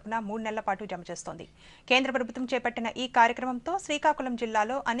 రూపాయల చొప్పున 3 నెలల పాటు జమ చేస్తోంది. కేంద్ర ప్రభుత్వం చేపట్టిన ఈ కార్యక్రమంతో శ్రీకాకుళం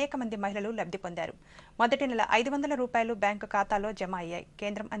జిల్లాలో అనేక మంది మహిళలు లబ్ధి పొందారు. మొదటి నెల 500 రూపాయలు బ్యాంకు ఖాతాలో జమ అయ్యాయి.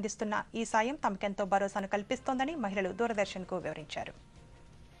 కేంద్రం అందిస్తున్న ఈ సాయం తమకెంతో భరోసాను కల్పిస్తోందని మహిళలు దూరదర్శన్కు వివరించారు.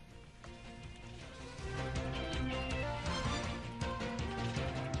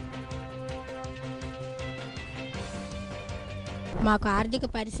 మాకు ఆర్థిక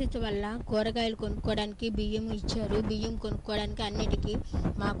పరిస్థితి వల్ల కూరగాయలు కొనుక్కోవడానికి బియ్యం ఇచ్చారు, బియ్యం కొనుక్కోవడానికి అన్నిటికీ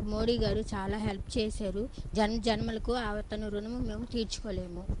మాకు మోడీ గారు చాలా హెల్ప్ చేశారు. జన్మలకు అతను రుణము మేము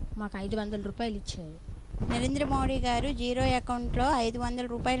తీర్చుకోలేము. మాకు 500 రూపాయలు ఇచ్చారు. నరేంద్ర మోడీ గారు జీరో అకౌంట్లో 500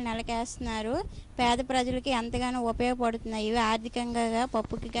 రూపాయలు నెలకేస్తున్నారు. పేద ప్రజలకి ఎంతగానో ఉపయోగపడుతున్నాయి. ఇవి ఆర్థికంగా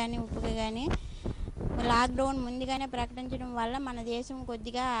పప్పుకి కానీ ఉప్పుకి కానీ లాక్డౌన్ ముందుగానే ప్రకటించడం వల్ల మన దేశం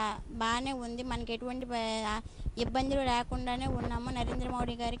కొద్దిగా బాగానే ఉంది. మనకి ఎటువంటి ఇబ్బందులు లేకుండానే ఉన్నాము. నరేంద్ర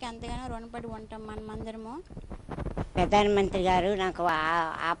మోడీ గారికి ఎంతగానో రుణపడి ఉంటాం మనమందరము. ప్రధానమంత్రి గారు నాకు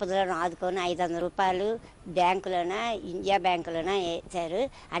ఆపదలను ఆదుకొని 500 రూపాయలు బ్యాంకులోన, ఇండియా బ్యాంకులోన వేశారు.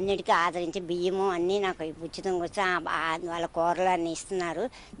 అన్నిటికీ ఆదరించి బియ్యము అన్నీ నాకు ఉచితంగా వచ్చి వాళ్ళ కూరలు అన్నీ ఇస్తున్నారు.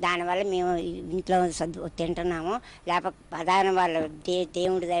 దానివల్ల మేము ఇంట్లో తింటున్నాము. లేకపోతే ప్రధాన వాళ్ళ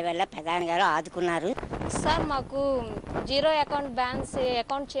దేవుడి దయ వల్ల ప్రధాని గారు ఆదుకున్నారు. సార్, మాకు జీరో అకౌంట్ బ్యాలెన్స్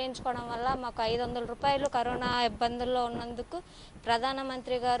అకౌంట్ చేయించుకోవడం వల్ల మాకు 500 రూపాయలు కరోనా ఇబ్బందుల్లో ఉన్నందుకు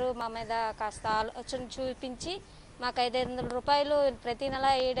ప్రధానమంత్రి గారు మా మీద కాస్త ఆలోచన చూపించి మాకు 500 రూపాయలు ప్రతి నెల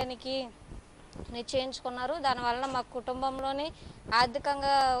వేయడానికి నిశ్చయించుకున్నారు. దానివల్ల మా కుటుంబంలోని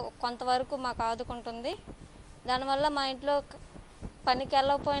ఆర్థికంగా కొంతవరకు మాకు ఆదుకుంటుంది. దానివల్ల మా ఇంట్లో పనికి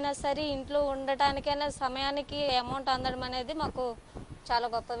వెళ్ళకపోయినా సరే ఇంట్లో ఉండటానికైనా సమయానికి అమౌంట్ అందడం అనేది మాకు చాలా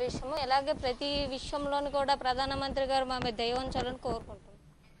గొప్ప విషయము. ఇలాగే ప్రతి విషయంలోనూ కూడా ప్రధానమంత్రి గారు మా మీద దయ ఉంచాలని కోరుకుంటున్నాం.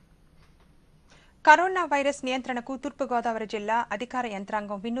 కరోనా వైరస్ నియంత్రణకు తూర్పుగోదావరి జిల్లా అధికార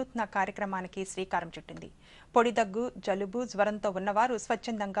యంత్రాంగం వినూత్న కార్యక్రమానికి శ్రీకారం చుట్టింది. పొడి దగ్గు, జలుబు, జ్వరంతో ఉన్నవారు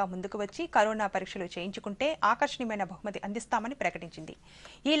స్వచ్ఛందంగా ముందుకు వచ్చి కరోనా పరీక్షలు చేయించుకుంటే ఆకర్షణీయమైన బహుమతి అందిస్తామని ప్రకటించింది.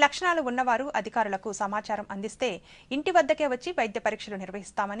 ఈ లక్షణాలు ఉన్నవారు అధికారులకు సమాచారం అందిస్తే ఇంటి వద్దకే వచ్చి వైద్య పరీక్షలు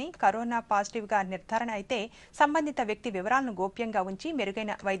నిర్వహిస్తామని, కరోనా పాజిటివ్గా నిర్ధారణ అయితే సంబంధిత వ్యక్తి వివరాలను గోప్యంగా ఉంచి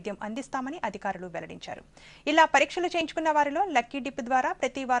మెరుగైన వైద్యం అందిస్తామని అధికారులు వెల్లడించారు. ఇలా పరీక్షలు చేయించుకున్న వారిలో లక్కీ డిప్ ద్వారా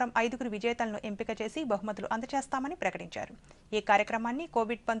ప్రతి వారం 5 విజేతలను ఎంపిక ఎంపిక చేసి బహుమతులు అందజేస్తామని ప్రకటించారు. ఈ కార్యక్రమాన్ని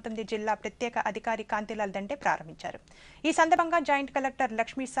కోవిడ్-19 జిల్లా ప్రత్యేక అధికారి కాంతిలాల్ దండే ప్రారంభించారు. ఈ సందర్భంగా జాయింట్ కలెక్టర్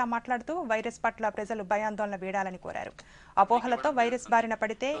లక్ష్మీశా మాట్లాడుతూ వైరస్ పట్ల ప్రజలు భయాందోళన వీడాలని కోరారు. అపోహలతో వైరస్ బారిన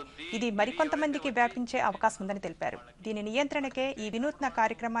పడితే ఇది మరికొంతమందికి వ్యాపించే అవకాశం ఉందని తెలిపారు. దీని నియంత్రణకే ఈ వినూత్న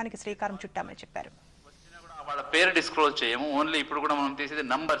కార్యక్రమానికి శ్రీకారం చుట్టామని చెప్పారు. వాళ్ళ పేరు డిస్క్లోజ్ చేయము, ఓన్లీ ఇప్పుడు కూడా మనం తీసేది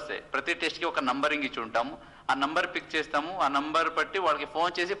నంబర్సే. ప్రతి టెస్ట్కి ఒక నంబరింగ్ ఇచ్చి ఉంటాము, ఆ నంబర్ పిక్ చేస్తాము, ఆ నంబర్ బట్టి వాళ్ళకి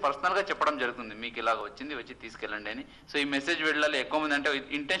ఫోన్ చేసి పర్సనల్గా చెప్పడం జరుగుతుంది, మీకు ఇలాగ వచ్చింది, వచ్చి తీసుకెళ్ళండి అని. సో ఈ మెసేజ్ వెళ్ళాలి ఎక్కువ మంది. అంటే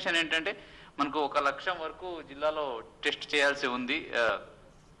ఇంటెన్షన్ ఏంటంటే మనకు 1 లక్షం వరకు జిల్లాలో టెస్ట్ చేయాల్సి ఉంది,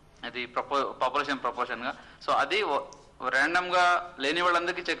 అది పాపులేషన్ ప్రపోర్షన్గా. సో అది ర్యాండమ్గా లేని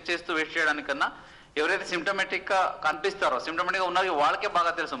వాళ్ళందరికీ చెక్ చేస్తూ వెయిట్ చేయడానికన్నా ఎవరైతే సిమ్టమేటిక్గా కనిపిస్తారో, సిమ్టమేటిక్గా ఉన్నారో వాళ్ళకే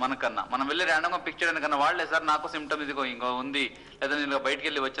బాగా తెలుసు మనకన్నా. మనం వెళ్ళి ర్యాండమ్గా పిక్ చేయడానికన్నా వాళ్ళే సార్ నాకు సిమ్టమ్ ఇదిగో ఇంకో ఉంది, లేదా నేను బయటికి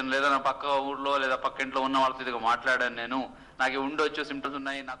వెళ్ళి వచ్చాను, లేదా నా పక్క ఊర్లో లేదా పక్క ఇంట్లో ఉన్న వాళ్ళతో ఇదిగో మాట్లాడాను, నాకు ఉండొచ్చు, సిమ్టమ్స్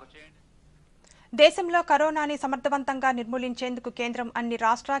ఉన్నాయి, నాకు చేయండి. దేశంలో కరోనాని సమర్థవంతంగా నిర్మూలించేందుకు కేంద్రం అన్ని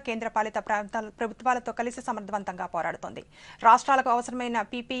రాష్ట్ర కేంద్రపాలిత ప్రభుత్వాలతో కలిసి సమర్థవంతంగా పోరాడుతోంది. రాష్ట్రాలకు అవసరమైన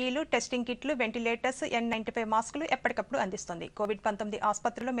పీపీఈలు, టెస్టింగ్ కిట్లు, వెంటిలేటర్స్, N95 మాస్కులు ఎప్పటికప్పుడు అందిస్తోంది. కోవిడ్-19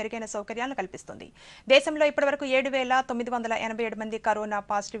 ఆసుపత్రుల్లో మెరుగైన సౌకర్యాలను కల్పిస్తుంది. దేశంలో ఇప్పటివరకు 7,987 మంది కరోనా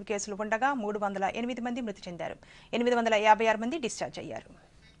పాజిటివ్ కేసులు ఉండగా 308 మంది మృతి చెందారు. 856 మంది డిశ్చార్జ్ అయ్యారు.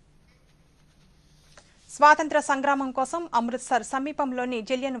 స్వాతంత్ర సంగ్రామం కోసం అమృత్సర్ సమీపంలోని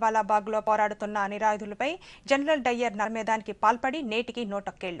జలియన్వాలా బాగ్లో పోరాడుతున్న నిరాయుధులపై జనరల్ డయ్యర్ నరమేధానికి పాల్పడి నేటికి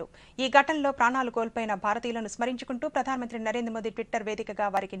 101 ఏళ్లు. ఈ ఘటనలో ప్రాణాలు కోల్పోయిన భారతీయులను స్మరించుకుంటూ ప్రధానమంత్రి నరేంద్ర మోదీ ట్విట్టర్ వేదికగా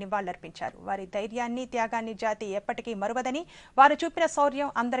వారికి నివాళులర్పించారు. వారి ధైర్యాన్ని, త్యాగాన్ని జాతి ఎప్పటికీ మరువదని, వారు చూపిన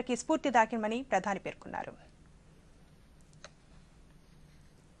శౌర్యం అందరికీ స్ఫూర్తిదాయకమని ప్రధాని పేర్కొన్నారు.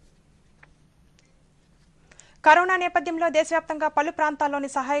 కరోనా నేపథ్యంలో దేశవ్యాప్తంగా పలు ప్రాంతాల్లోని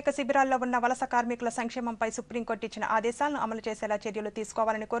సహాయక శిబిరాల్లో ఉన్న వలస కార్మికుల సంక్షేమంపై సుప్రీంకోర్టు ఇచ్చిన ఆదేశాలను అమలు చేసేలా చర్యలు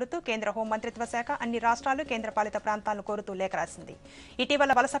తీసుకోవాలని కోరుతూ కేంద్ర హోంమంత్రిత్వ శాఖ అన్ని రాష్ట్రాలు, కేంద్రపాలిత ప్రాంతాలను కోరుతూ లేఖ రాసింది.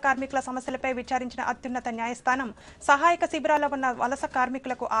 ఇటీవల వలస కార్మికుల సమస్యలపై విచారించిన అత్యున్నత న్యాయస్థానం సహాయక శిబిరాల్లో ఉన్న వలస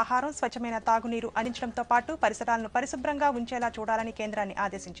కార్మికులకు ఆహారం, స్వచ్ఛమైన తాగునీరు అందించడంతో పాటు పరిసరాలను పరిశుభ్రంగా ఉంచేలా చూడాలని కేంద్రాన్ని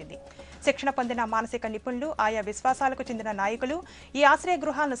ఆదేశించింది. శిక్షణ పొందిన మానసిక నిపుణులు, ఆయా విశ్వాసాలకు చెందిన నాయకులు ఈ ఆశ్రయ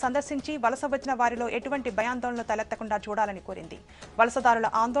గృహాలను సందర్శించి వలస వచ్చిన వారిలో ఎటువంటి భయాందోళన తలెత్తకుండా చూడాలని కోరింది. వలసదారుల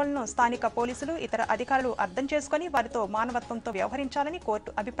ఆందోళనను స్థానిక పోలీసులు, ఇతర అధికారులు అర్థం చేసుకుని వారితో మానవత్వంతో వ్యవహరించాలని కోర్టు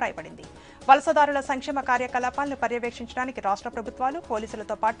అభిప్రాయపడింది. వలసదారుల సంక్షేమ కార్యకలాపాలను పర్యవేక్షించడానికి రాష్ట్ర ప్రభుత్వాలు,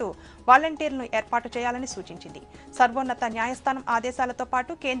 పోలీసులతో పాటు వాలంటీర్లను ఏర్పాటు చేయాలని సూచించింది. సర్వోన్నత న్యాయస్థానం ఆదేశాలతో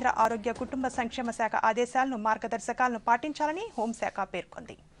పాటు కేంద్ర ఆరోగ్య, కుటుంబ సంక్షేమ శాఖ ఆదేశాలను, మార్గదర్శకాలను పాటించాలని హోంశాఖ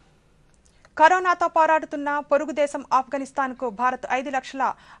పేర్కొంది. కరోనాతో పోరాడుతున్న పొరుగు దేశం ఆఫ్ఘనిస్తాన్కు భారత్ 5 లక్షల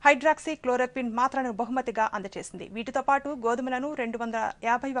హైడ్రాక్సీ క్లోరోక్విన్ మాత్రలను బహుమతిగా అందజేసింది. వీటితో పాటు గోధుమలను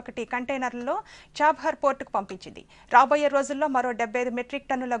 251 కంటైనర్లలో చాబ్హర్ పోర్టుకు పంపించింది. రాబోయే రోజుల్లో మరో 75 మెట్రిక్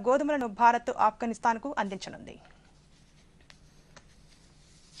టన్నుల గోధుమలను భారత్ ఆఫ్ఘనిస్తాన్కు అందించనుంది.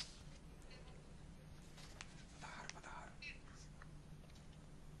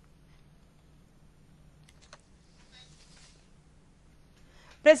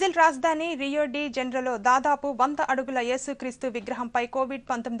 బ్రెజిల్ రాజధాని రియో డి జనీరోలో దాదాపు 100 అడుగుల యేసుక్రీస్తు విగ్రహంపై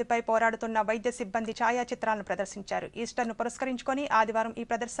కోవిడ్-19పై పోరాడుతున్న వైద్య సిబ్బంది ఛాయాచిత్రాలను ప్రదర్శించారు. ఈస్టర్ను పురస్కరించుకొని ఆదివారం ఈ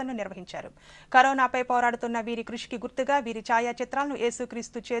ప్రదర్శనను నిర్వహించారు. కరోనాపై పోరాడుతున్న వీరి కృషికి గుర్తుగా వీరి ఛాయాచిత్రాలను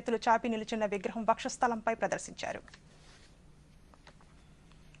యేసుక్రీస్తు చేతులు చాపి నిలుచున్న విగ్రహం వక్షస్థలంపై ప్రదర్శించారు.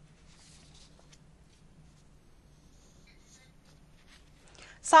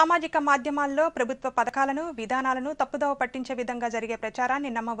 సామాజిక మాధ్యమాల్లో ప్రభుత్వ పథకాలను, విధానాలను తప్పుదోవ పట్టించే విధంగా జరిగే ప్రచారాన్ని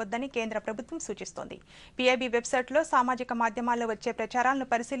నమ్మవద్దని కేంద్ర ప్రభుత్వం సూచిస్తోంది. పీఐబీ వెబ్సైట్లో సామాజిక మాధ్యమాల్లో వచ్చే ప్రచారాలను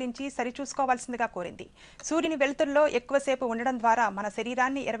పరిశీలించి సరిచూసుకోవాల్సిందిగా కోరింది. సూర్యుని వెలుతురులో ఎక్కువసేపు ఉండడం ద్వారా మన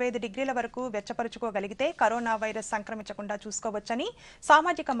శరీరాన్ని 25 డిగ్రీల వరకు వెచ్చపరుచుకోగలిగితే కరోనా వైరస్ సంక్రమించకుండా చూసుకోవచ్చని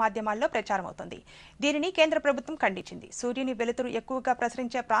సామాజిక మాధ్యమాల్లో ప్రచారమవుతోంది. దీనిని కేంద్ర ప్రభుత్వం ఖండించింది. సూర్యుని వెలుతురు ఎక్కువగా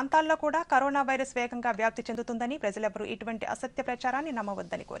ప్రసరించే ప్రాంతాల్లో కూడా కరోనా వైరస్ వేగంగా వ్యాప్తి చెందుతుందని, ప్రజలెవరూ ఇటువంటి అసత్య ప్రచారాన్ని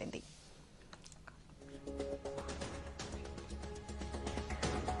నమ్మవద్దని కోరింది.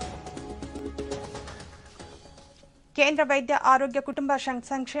 కేంద్ర వైద్య ఆరోగ్య కుటుంబ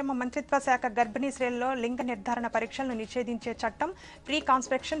సంక్షేమ మంత్రిత్వ శాఖ గర్భిణీ స్త్రీలలో లింగ నిర్ధారణ పరీక్షలను నిషేధించే చట్టం pre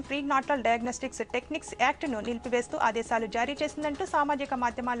కాన్స్పెక్షన్ pre natal diagnostics techniques యాక్ట్ను నిలిపివేస్తూ ఆదేశాలు జారీ చేసిందంటూ సామాజిక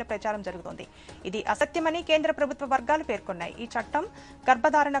మాధ్యమాల్లో ప్రచారం జరుగుతోంది. ఇది అసత్యమని కేంద్ర ప్రభుత్వ వర్గాలు పేర్కొన్నాయి. ఈ చట్టం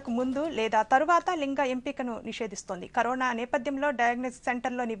గర్భధారణకు ముందు లేదా తరువాత లింగ ఎంపికను నిషేధిస్తోంది. కరోనా నేపథ్యంలో డయాగ్నోస్టిక్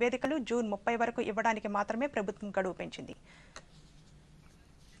సెంటర్లో నివేదికలు జూన్ 30 వరకు ఇవ్వడానికి మాత్రమే ప్రభుత్వం గడువు పెంచింది.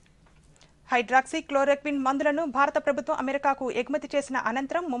 హైడ్రాక్సీక్లోరోక్విన్ మందులను భారత ప్రభుత్వం అమెరికాకు ఎగుమతి చేసిన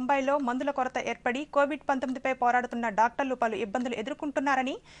అనంతరం ముంబైలో మందుల కొరత ఏర్పడి కోవిడ్-19పై పోరాడుతున్న డాక్టర్లు పలు ఇబ్బందులు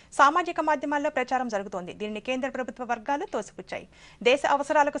ఎదుర్కొంటున్నారని సామాజిక మాధ్యమాల్లో ప్రచారం జరుగుతోంది. దీనిని కేంద్ర ప్రభుత్వ వర్గాలు తోసిపుచ్చాయి. దేశ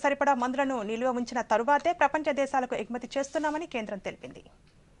అవసరాలకు సరిపడా మందులను నిల్వ ఉంచిన తరువాతే ప్రపంచ దేశాలకు ఎగుమతి చేస్తున్నామని కేంద్రం తెలిపింది.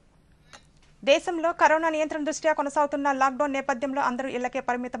 దేశంలో కరోనా నియంత్రణ దృష్ట్యా కొనసాగుతున్న లాక్డౌన్ నేపథ్యంలో అందరూ ఇళ్లకే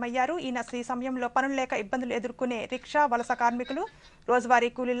పరిమితమయ్యారు. ఈ సమయంలో పనులు లేక ఇబ్బందులు ఎదుర్కొనే రిక్షా, వలస కార్మికులు, రోజువారీ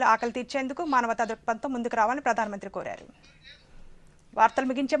కూలీల ఆకలి తీర్చేందుకు మానవతా దృక్పథంతో ముందుకు రావాలని ప్రధానమంత్రి కోరారు. వార్తలు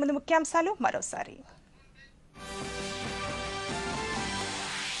ముగించే ముందు ముఖ్యాంశాలు మరోసారి.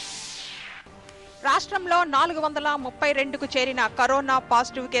 రాష్ట్రంలో 432కు చేరిన కరోనా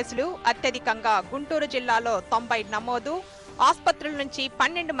పాజిటివ్ కేసులు. అత్యధికంగా గుంటూరు జిల్లాలో 90 నమోదు. ఆసుపత్రుల నుంచి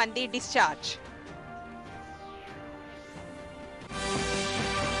 12 మంది డిశ్చార్జ్.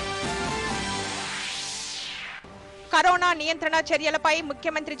 కరోనా నియంత్రణ చర్యలపై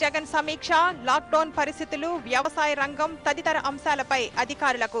ముఖ్యమంత్రి జగన్ సమీక్ష. లాక్డౌన్ పరిస్థితులు, వ్యవసాయ రంగం తదితర అంశాలపై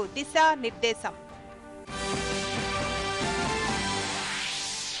అధికారులకు దిశానిర్దేశం.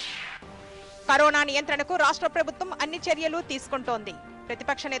 కరోనా నియంత్రణకు రాష్ట్ర ప్రభుత్వం అన్ని చర్యలు తీసుకుంటోంది.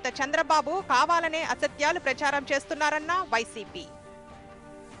 ప్రతిపక్ష నేత చంద్రబాబు కావాలనే అసత్యాలు ప్రచారం చేస్తున్నారన్న వైసీపీ.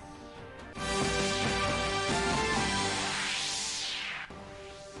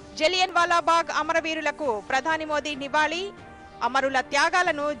 జలియన్ వాలాబాగ్ అమరవీరులకు ప్రధాని మోదీ నివాళి. అమరుల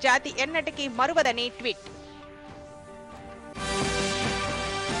త్యాగాలను జాతి ఎన్నటికీ మరువదని ట్వీట్.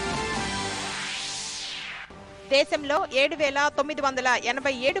 దేశంలో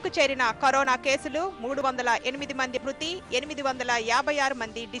 7,987కు చేరిన కరోనా కేసులు. 308 మంది మృతి, 856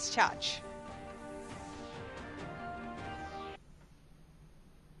 మంది డిశ్చార్జ్.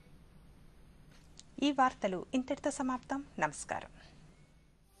 ఈ వార్తలు ఇంతటితో సమాప్తం. నమస్కారం.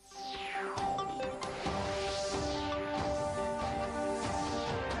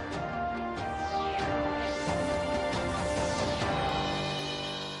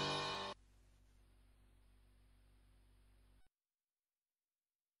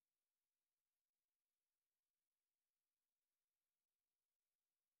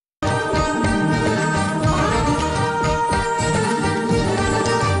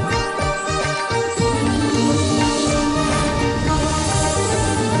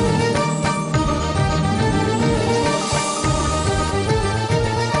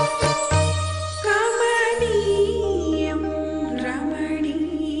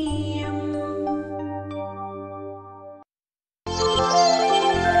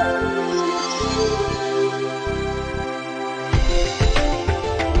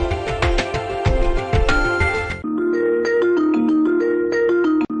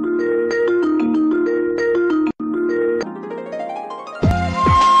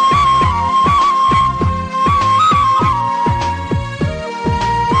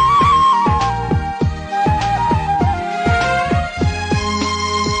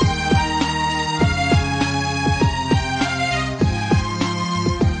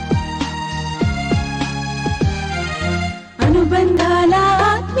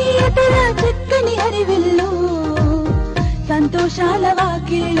 సంతోషాల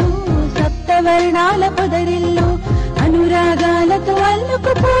వాకిళ్ళు, సప్తవర్ణాల పొదరిల్లు, అనురాగాలతో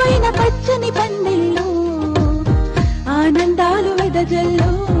అల్లుకుపోయిన పచ్చని పందిళ్ళు, ఆనందాలు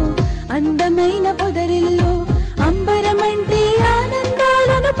వెదజల్లు, అందమైన పొదరిల్లు, అంబరమంటే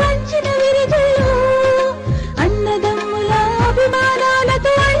ఆనందాలను పంచిన విరిజల్లు, అన్నదమ్ముల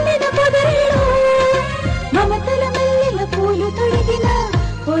అభిమానాలతో అల్లిన పొదరిల్లు, మమతల మెల్లిన పూలు తొడిగిన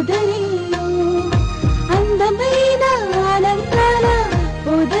పొదరిల్లు, అందమైన ఆనందాల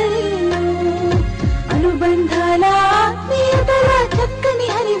పొదరిల్లు, అనుబంధాల ఆత్మీయతల చక్కని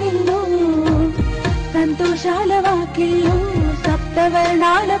హరివిల్లు, సంతోషాల వాకిళ్ళు,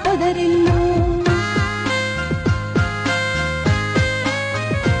 సప్తవర్ణాల పొదరిల్లు.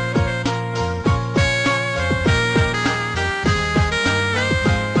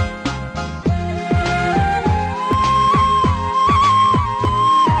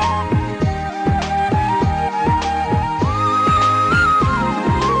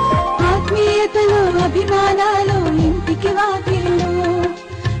 అభిమానాలు ఇంటికి వాకిళ్ళు,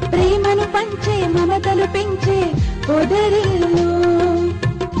 ప్రేమను పంచే మమతలు పెంచే పొదరిల్లు,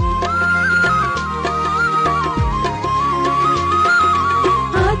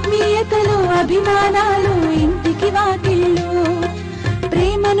 ఆత్మీయతలు అభిమానాలు ఇంటికి వాకిళ్ళు,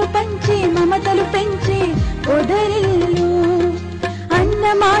 ప్రేమను పంచే మమతలు పెంచే పొదరిల్లు, అన్న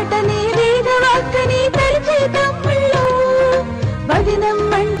మాటని వేదవాక్కని తరిచే తమ్ముళ్ళు,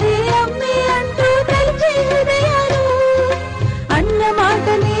 వదినమ్మంటే అమ్మే అంటూ తలిచే హృదయాలు, అన్న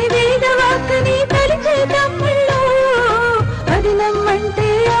మాటని వేదవాక్కని తలిచే తమ్ముళ్ళు, వదినమ్మంటే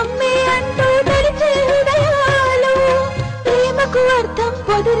అమ్మే అంటూ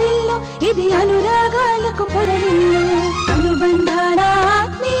అనురాగాలకు పొదరిల్లు, అనుబంధాల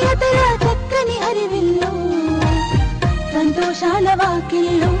ఆత్మీయతల చక్కని హరివిల్లు, సంతోషాల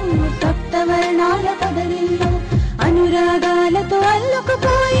వాకిళ్ళు సప్తవర్ణాల పొదరిల్లు, అనురాగాలతో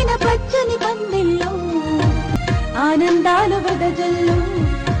అల్లుకుపోయిన పచ్చని పందిళ్ళు, ఆనందాలు వెదజల్లు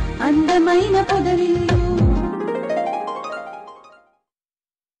అందమైన పొదరిల్లు.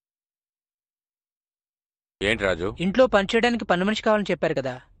 ఏంటి రాజు? ఇంట్లో పనిచేయడానికి పని మనిషి కావాలని చెప్పారు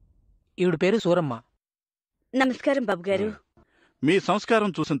కదా, ఈవిడ పేరు సూరమ్మ. నమస్కారం బాబు గారు. మీ సంస్కారం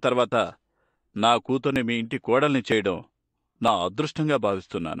చూసిన తర్వాత నా కూతుర్ని మీ ఇంటి కోడల్ని చేయడం నా అదృష్టంగా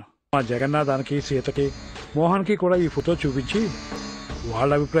భావిస్తున్నాను. మా జగన్నాథానికి, సీతకి, మోహన్కి కూడా ఈ ఫోటో చూపించి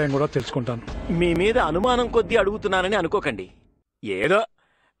వాళ్ళ అభిప్రాయం కూడా తెలుసుకుంటాను. మీ మీద అనుమానం కొద్దీ అడుగుతున్నానని అనుకోకండి. ఏదో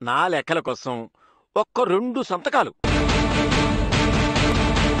నా లెక్కల కోసం ఒక్క 2 సంతకాలు.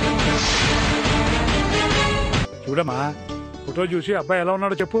 చూడమ్మా, ఫోటో చూసి అబ్బాయి ఎలా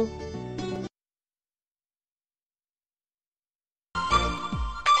ఉన్నాడో చెప్పు.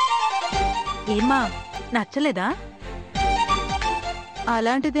 ఏమ్మా, నచ్చలేదా?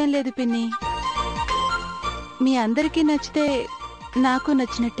 అలాంటిదేం లేదు పిన్ని, మీ అందరికీ నచ్చితే నాకు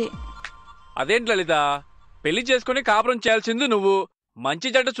నచ్చినట్టే. అదేంటి లలిత, పెళ్లి చేసుకుని కాపురం చేయాల్సింది నువ్వు. మంచి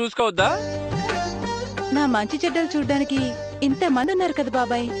జంట చూసుకోవద్దా? నా మంచి చెడ్డలు చూడ్డానికి ఇంతమంది ఉన్నారు కదా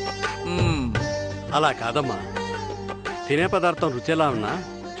బాబాయ్. అలా కాదమ్మా, తినే పదార్థం రుచి ఎలా ఉన్నా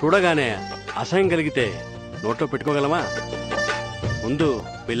చూడగానే అసహ్యం కలిగితే నోట్లో పెట్టుకోగలమా? ముందు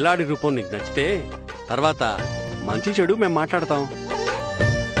పిల్లాడి రూపం నీకు నచ్చితే తర్వాత మంచి చెడు మేము మాట్లాడతాం.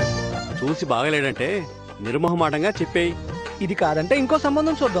 చూసి బాగలేడంటే నిర్మోహమాటంగా చెప్పేయి. ఇది కాదంటే ఇంకో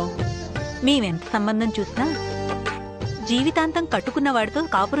సంబంధం చూద్దాం. మేమెంత సంబంధం చూసినా జీవితాంతం కట్టుకున్న వాడితో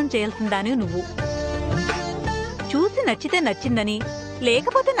కాపురం చేయాల్సిందాని నువ్వు. చూసి నచ్చితే నచ్చిందని,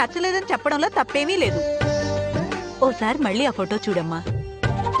 లేకపోతే నచ్చలేదని చెప్పడంలో తప్పేమీ లేదు. ఓసారి మళ్ళీ ఆ ఫోటో చూడమ్మా.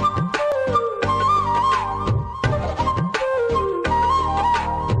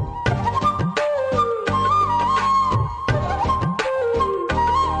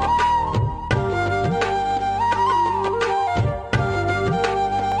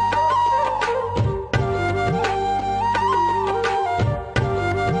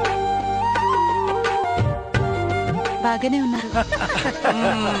 బాగానే ఉన్నారు.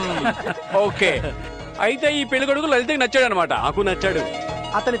 ఓకే, అయితే ఈ పెళ్లి కొడుకు లలితకి నచ్చాడు అనమాట. నాకు నచ్చాడు.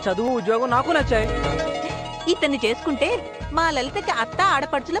 అతని చదువు, ఉద్యోగం నాకు నచ్చాయి. ఇతన్ని చేసుకుంటే మా లలితకి అత్త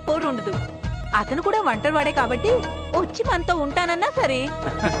ఆడపడుచుల పోరు ఉండదు. అతను కూడా ఒంటరివాడే కాబట్టి వచ్చి మనతో ఉంటానన్నా సరే.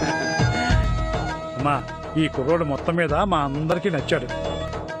 అమ్మా, ఈ కుర్రోడు మొత్తం మీద మా అందరికీ నచ్చాడు.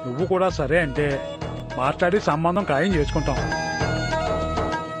 నువ్వు కూడా సరే అంటే మాట్లాడి సంబంధం ఖాయం చేసుకుంటాం.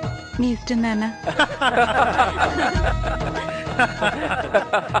 మీ ఇష్టం నాన్న.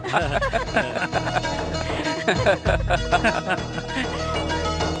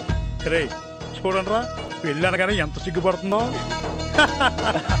 రే చూడండిరా, పెళ్ళి అనగానే ఎంత సిగ్గుపడుతుందో.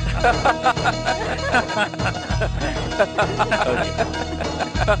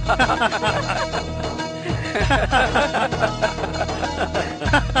 Okay.